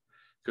right,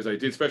 because they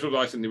did special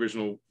dice in the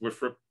original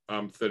Wifrip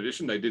 3rd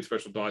edition. They did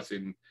special dice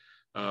in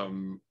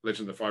Legend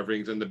of the Five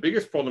Rings, and the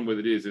biggest problem with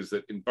it is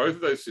that in both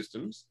of those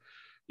systems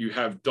you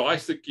have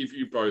dice that give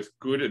you both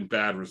good and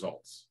bad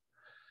results.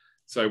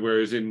 So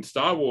whereas in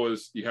Star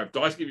Wars you have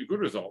dice that give you good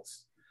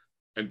results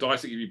and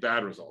dice that give you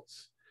bad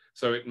results,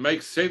 so it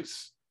makes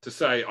sense to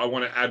say I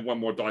want to add one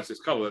more dice this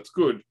color that's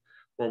good,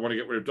 or I want to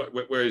get rid of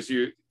whereas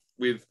you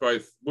with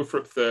both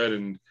Wifrip 3rd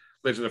and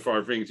Legend of the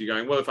Five Rings, you're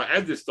going, well, if I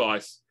add this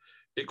dice,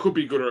 it could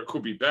be good or it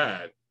could be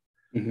bad.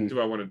 Mm-hmm. Do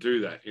I want to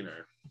do that? You know,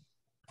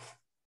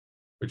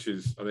 which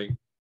is, I think,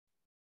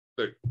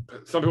 look,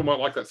 some people might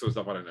like that sort of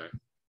stuff. I don't know.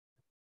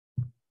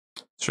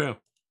 It's true.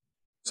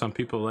 Some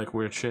people like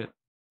weird shit.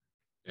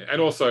 Yeah, and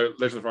also,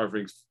 Legend of the Five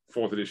Rings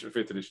 4th edition,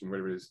 5th edition,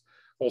 whatever it is,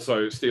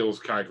 also steals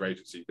character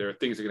agency. There are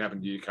things that can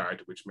happen to your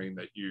character which mean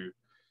that you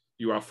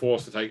are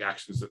forced to take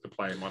actions that the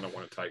player might not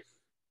want to take.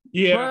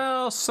 Yeah.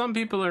 Well, some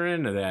people are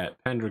into that.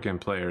 Pendragon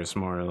players,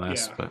 more or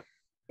less. Yeah. But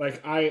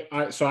like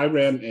I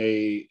ran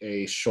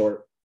a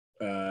short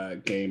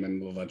game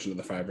in the Legend of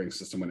the Five Rings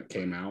system when it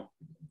came out,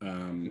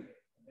 and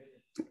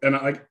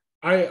I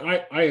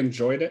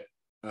enjoyed it,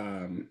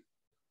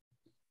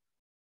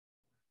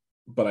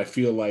 but I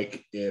feel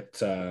like it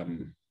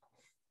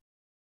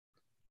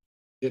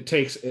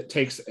takes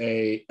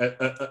a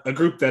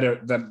group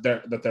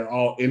that they're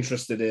all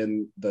interested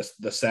in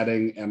the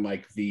setting and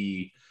like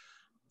the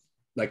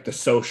like the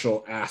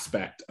social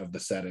aspect of the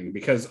setting,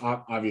 because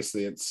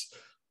obviously it's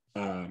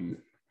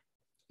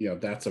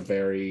that's a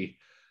very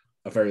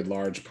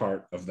large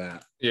part of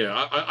that.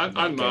 Yeah,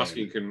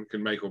 unmasking game.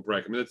 can make or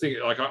break. I mean, the thing,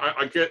 like,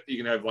 I get you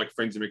can have like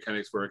frenzy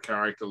mechanics where a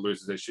character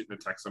loses their shit and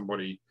attacks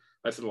somebody.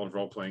 That's a lot of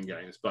role playing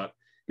games, but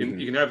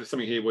you can have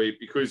something here where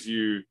because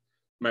you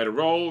made a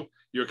roll,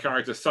 your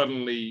character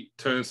suddenly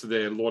turns to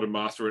their lord and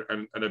master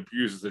and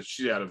abuses the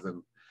shit out of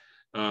them,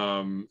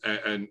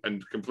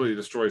 and completely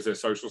destroys their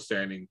social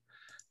standing,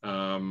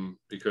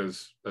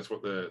 because that's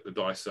what the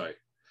dice say.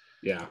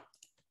 Yeah.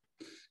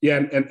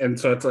 And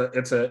so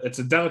it's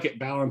a delicate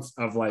balance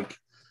of like,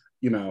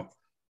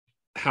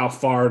 how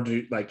far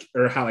do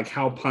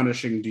how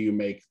punishing do you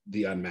make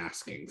the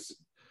unmaskings?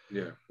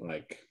 Yeah,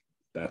 like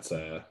that's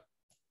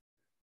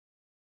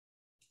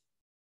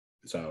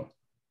so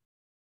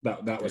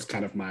that was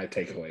kind of my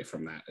takeaway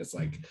from that. It's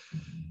like,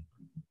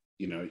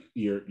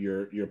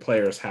 your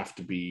players have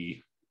to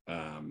be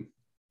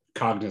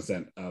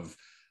cognizant of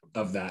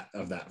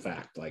that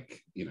fact,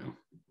 like,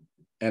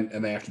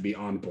 and they have to be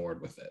on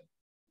board with it.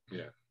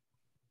 Yeah.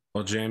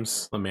 Well,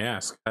 James, let me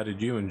ask, how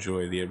did you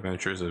enjoy the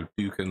adventures of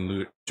Dirk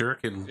and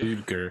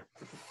Ludger,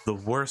 the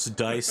worst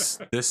dice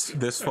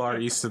this far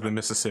east of the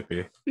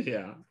Mississippi?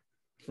 Yeah.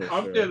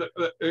 Sure.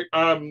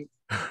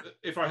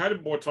 If I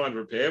had more time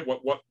to prepare,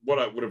 what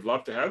I would have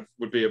loved to have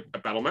would be a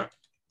battle map.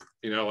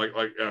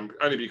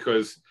 Only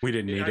because we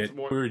didn't need it.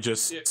 We were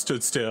just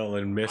stood still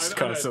and missed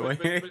constantly.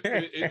 But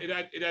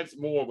it adds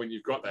more when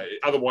you've got that.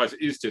 Otherwise,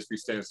 it is just we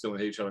stand still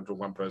and hit each other until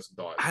one person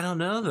dies. I don't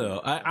know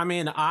though. I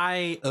mean,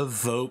 I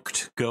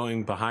evoked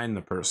going behind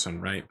the person,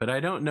 right? But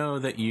I don't know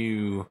that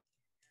you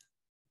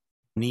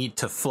need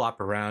to flop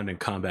around in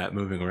combat,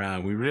 moving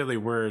around. We really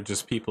were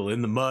just people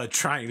in the mud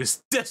trying to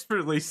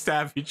desperately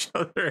stab each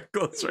other at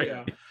close range.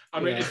 Yeah.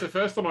 I mean, it's the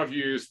first time I've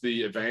used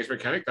the advantage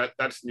mechanic.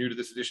 That's new to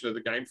this edition of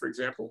the game, for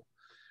example.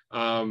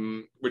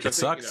 Which it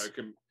sucks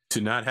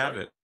to not have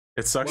it.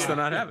 It sucks to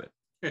not have it.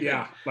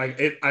 Yeah, like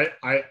it.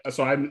 I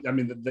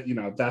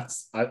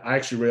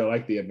actually really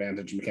like the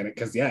advantage mechanic,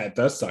 because it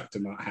does suck to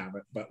not have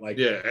it. But like,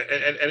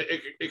 and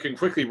it can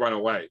quickly run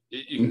away.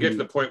 You can get to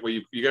the point where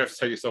you're gonna have to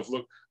tell yourself,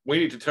 look, we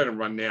need to turn and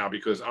run now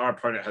because our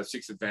opponent has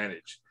 6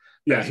 advantage.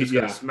 Yeah, he's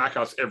gonna smack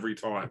us every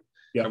time.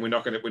 Yeah, and we're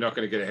not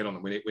gonna get ahead on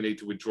them. We need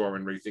to withdraw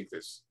and rethink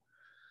this.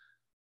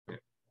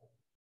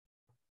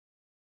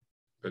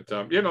 But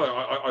I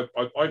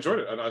enjoyed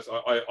it, and I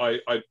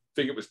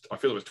think it was. I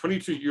feel it was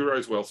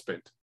 €22 well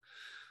spent.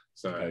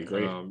 So I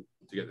agree. To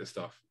get this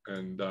stuff,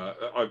 and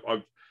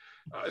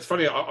it's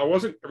funny. I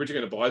wasn't originally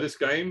going to buy this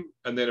game,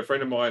 and then a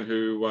friend of mine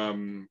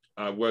who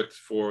worked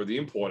for the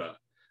importer,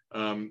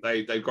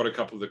 they've got a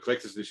couple of the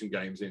collector's edition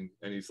games in,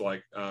 and he's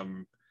like,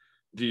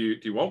 "Do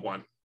you want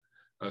one?"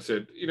 I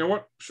said, "You know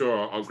what?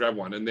 Sure, I'll grab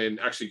one." And then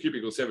actually,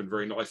 Cubicle 7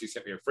 very nicely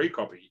sent me a free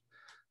copy.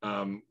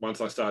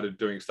 Once I started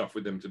doing stuff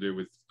with them to do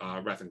with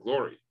Wrath and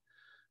Glory.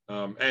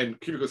 And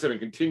Cubicle 7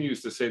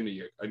 continues to send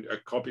me a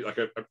copy, like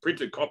a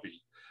printed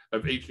copy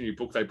of each new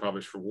book they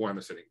publish for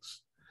Warhammer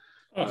settings.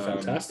 Oh,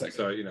 fantastic.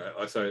 So, I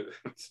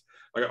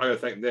got to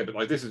thank them there. But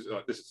like this is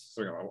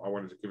something I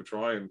wanted to give a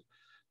try. And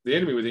the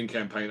Enemy Within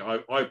campaign,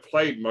 I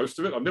played most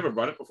of it. I've never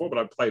run it before, but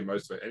I've played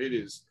most of it. And it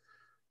is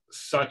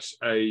such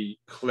a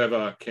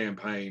clever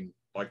campaign.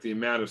 Like the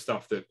amount of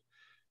stuff that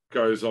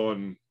goes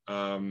on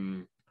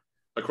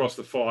across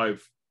the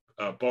 5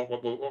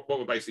 what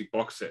were basically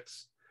box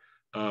sets,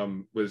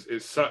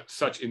 is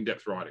such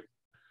in-depth writing,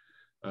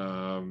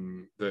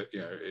 that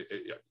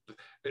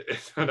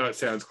I know it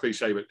sounds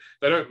cliche, but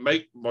they don't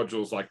make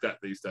modules like that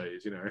these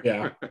days.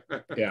 Yeah.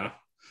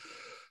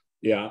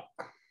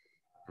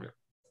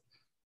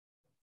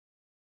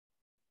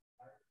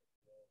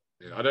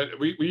 I don't.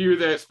 Were you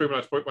there, Spoon, when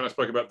I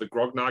spoke about the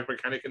grognard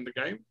mechanic in the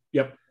game?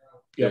 Yep.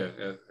 Yeah.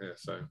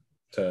 So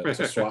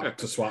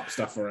to swap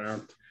stuff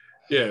around.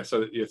 Yeah,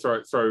 so you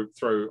throw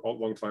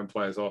long-time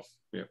players off.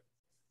 Yeah.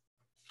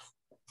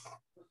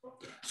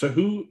 So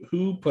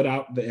who put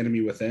out the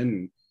Enemy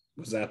Within?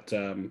 Was that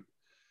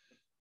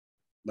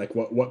like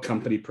what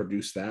company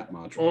produced that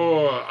module?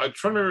 Oh, I'm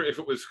trying to remember if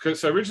it was,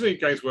 so originally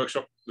Games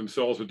Workshop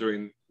themselves were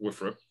doing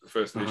Wifrup, the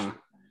first edition,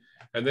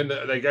 and then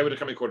they gave it a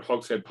company called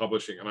Hogshead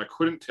Publishing, and I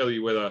couldn't tell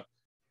you whether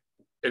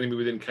Enemy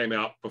Within came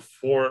out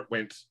before it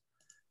went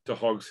to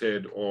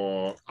Hogshead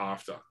or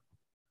after.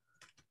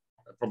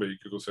 Probably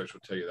Google search will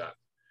tell you that.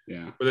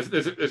 Yeah, but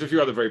there's a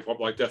few other very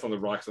popular, like Death on the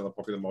Reich, another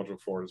popular module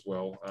for it as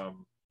well.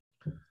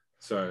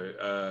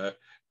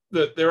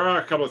 There are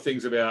a couple of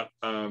things about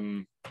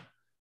that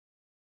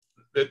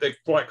they're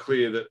quite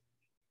clear that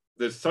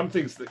there's some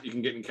things that you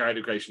can get in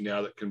character creation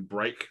now that can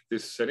break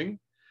this setting.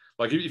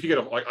 Like if you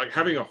get like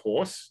having a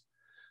horse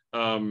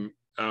can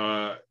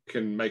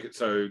make it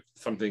so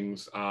some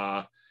things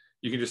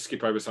you can just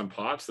skip over some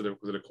parts that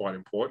are quite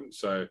important.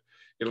 So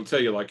it'll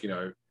tell you, like,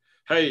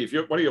 hey, if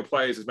one of your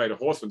players has made a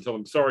horseman, tell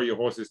them, sorry, your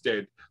horse is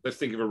dead. Let's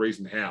think of a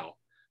reason how.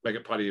 Make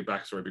it part of your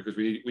backstory, because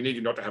we need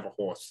you not to have a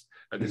horse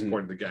at this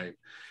point in the game.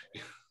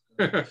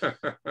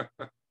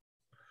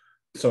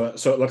 So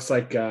it looks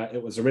like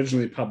it was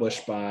originally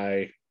published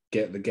by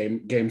get the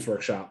Games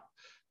Workshop,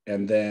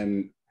 and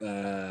then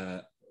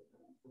the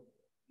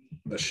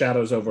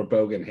Shadows over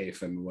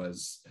Bogenhafen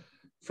was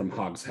from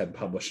Hogshead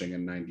Publishing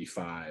in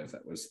 '95.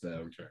 That was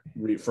the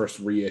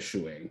first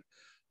reissuing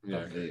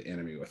of The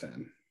Enemy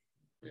Within.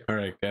 Yeah. All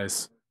right,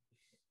 guys.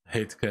 I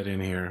hate to cut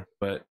in here,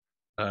 but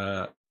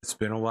it's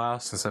been a while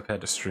since I've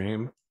had to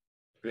stream.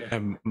 Yeah.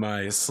 And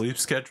my sleep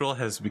schedule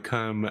has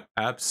become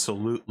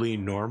absolutely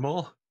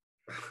normal.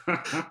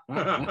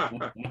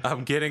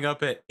 I'm getting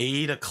up at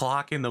 8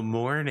 o'clock in the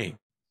morning.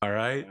 All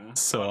right. Yeah.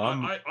 So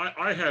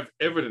I have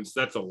evidence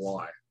that's a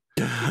lie.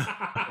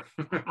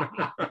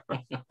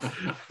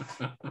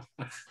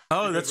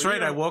 Oh, that's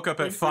right. I woke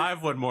up at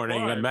 5 one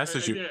morning and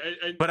messaged you.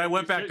 But I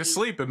went back to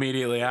sleep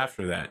immediately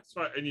after that. That's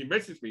right. And you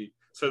messaged me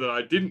so that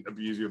I didn't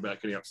abuse you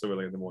about getting up so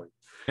early in the morning.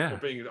 Yeah. Or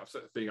being up so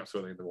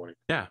early in the morning.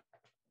 Yeah.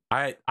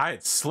 I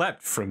had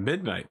slept from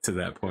midnight to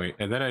that point,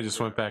 and then I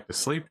just went back to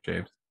sleep,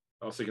 James.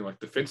 I was thinking, like,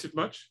 defensive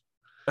much?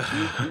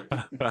 I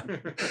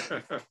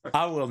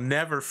will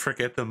never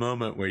forget the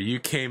moment where you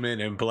came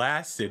in and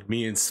blasted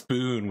me and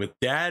Spoon with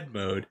dad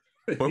mode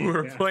when we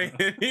were playing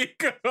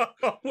Eco.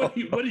 What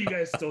are you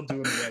guys still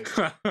doing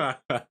today?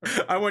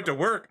 I went to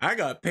work. I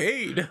got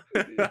paid.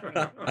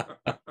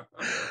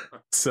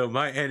 So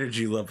my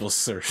energy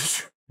levels are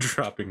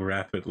dropping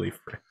rapidly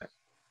for that.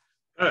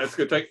 That's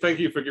good. Thank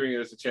you for giving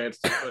us a chance.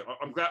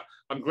 I'm glad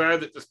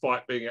that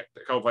despite being at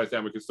the cold place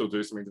down, we could still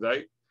do something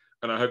today,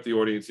 and I hope the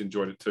audience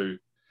enjoyed it too.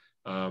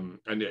 And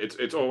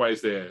it's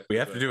always there. We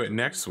have to do it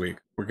next week.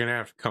 We're gonna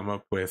have to come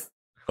up with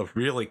a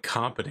really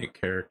competent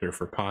character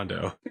for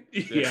Pondo.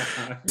 Yeah.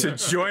 To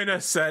join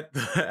us at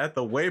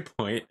the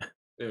waypoint.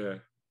 Yeah.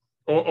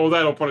 Or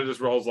that, or Pondo just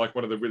rolls like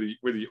one of the really,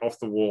 really off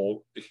the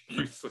wall,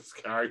 useless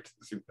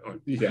characters.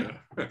 Yeah.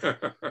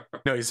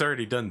 No, he's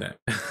already done that.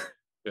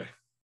 Yeah.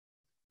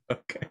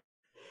 Okay.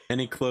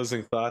 Any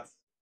closing thoughts?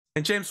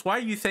 And James, why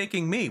are you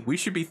thanking me? We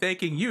should be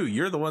thanking you.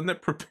 You're the one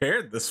that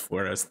prepared this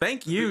for us.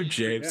 Thank you,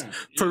 James,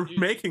 for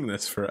making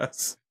this for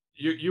us.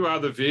 You are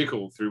the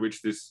vehicle through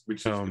which this.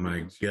 Oh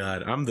my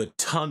God! I'm the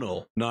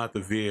tunnel, not the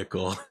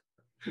vehicle.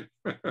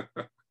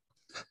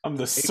 I'm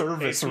the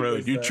service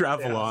road you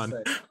travel on.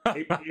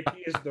 AP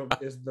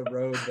is the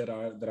road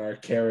that our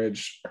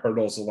carriage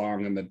hurtles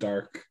along in the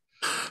dark.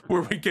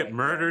 Where we get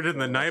murdered in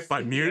the night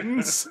by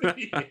mutants?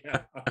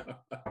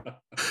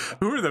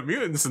 Who are the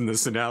mutants in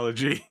this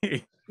analogy?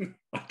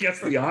 I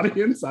guess the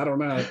audience? I don't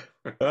know.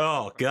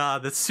 Oh,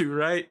 God, that's too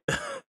right.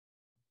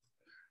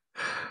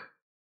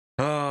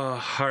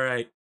 Oh, all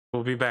right.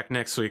 We'll be back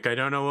next week. I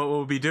don't know what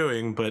we'll be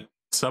doing, but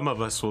some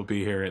of us will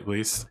be here at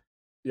least.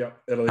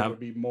 Yep, it'll either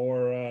be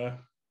more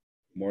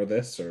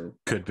this or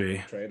could be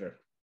Trader.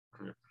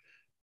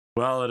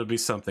 Well, it'll be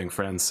something,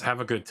 friends.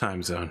 Have a good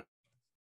time zone.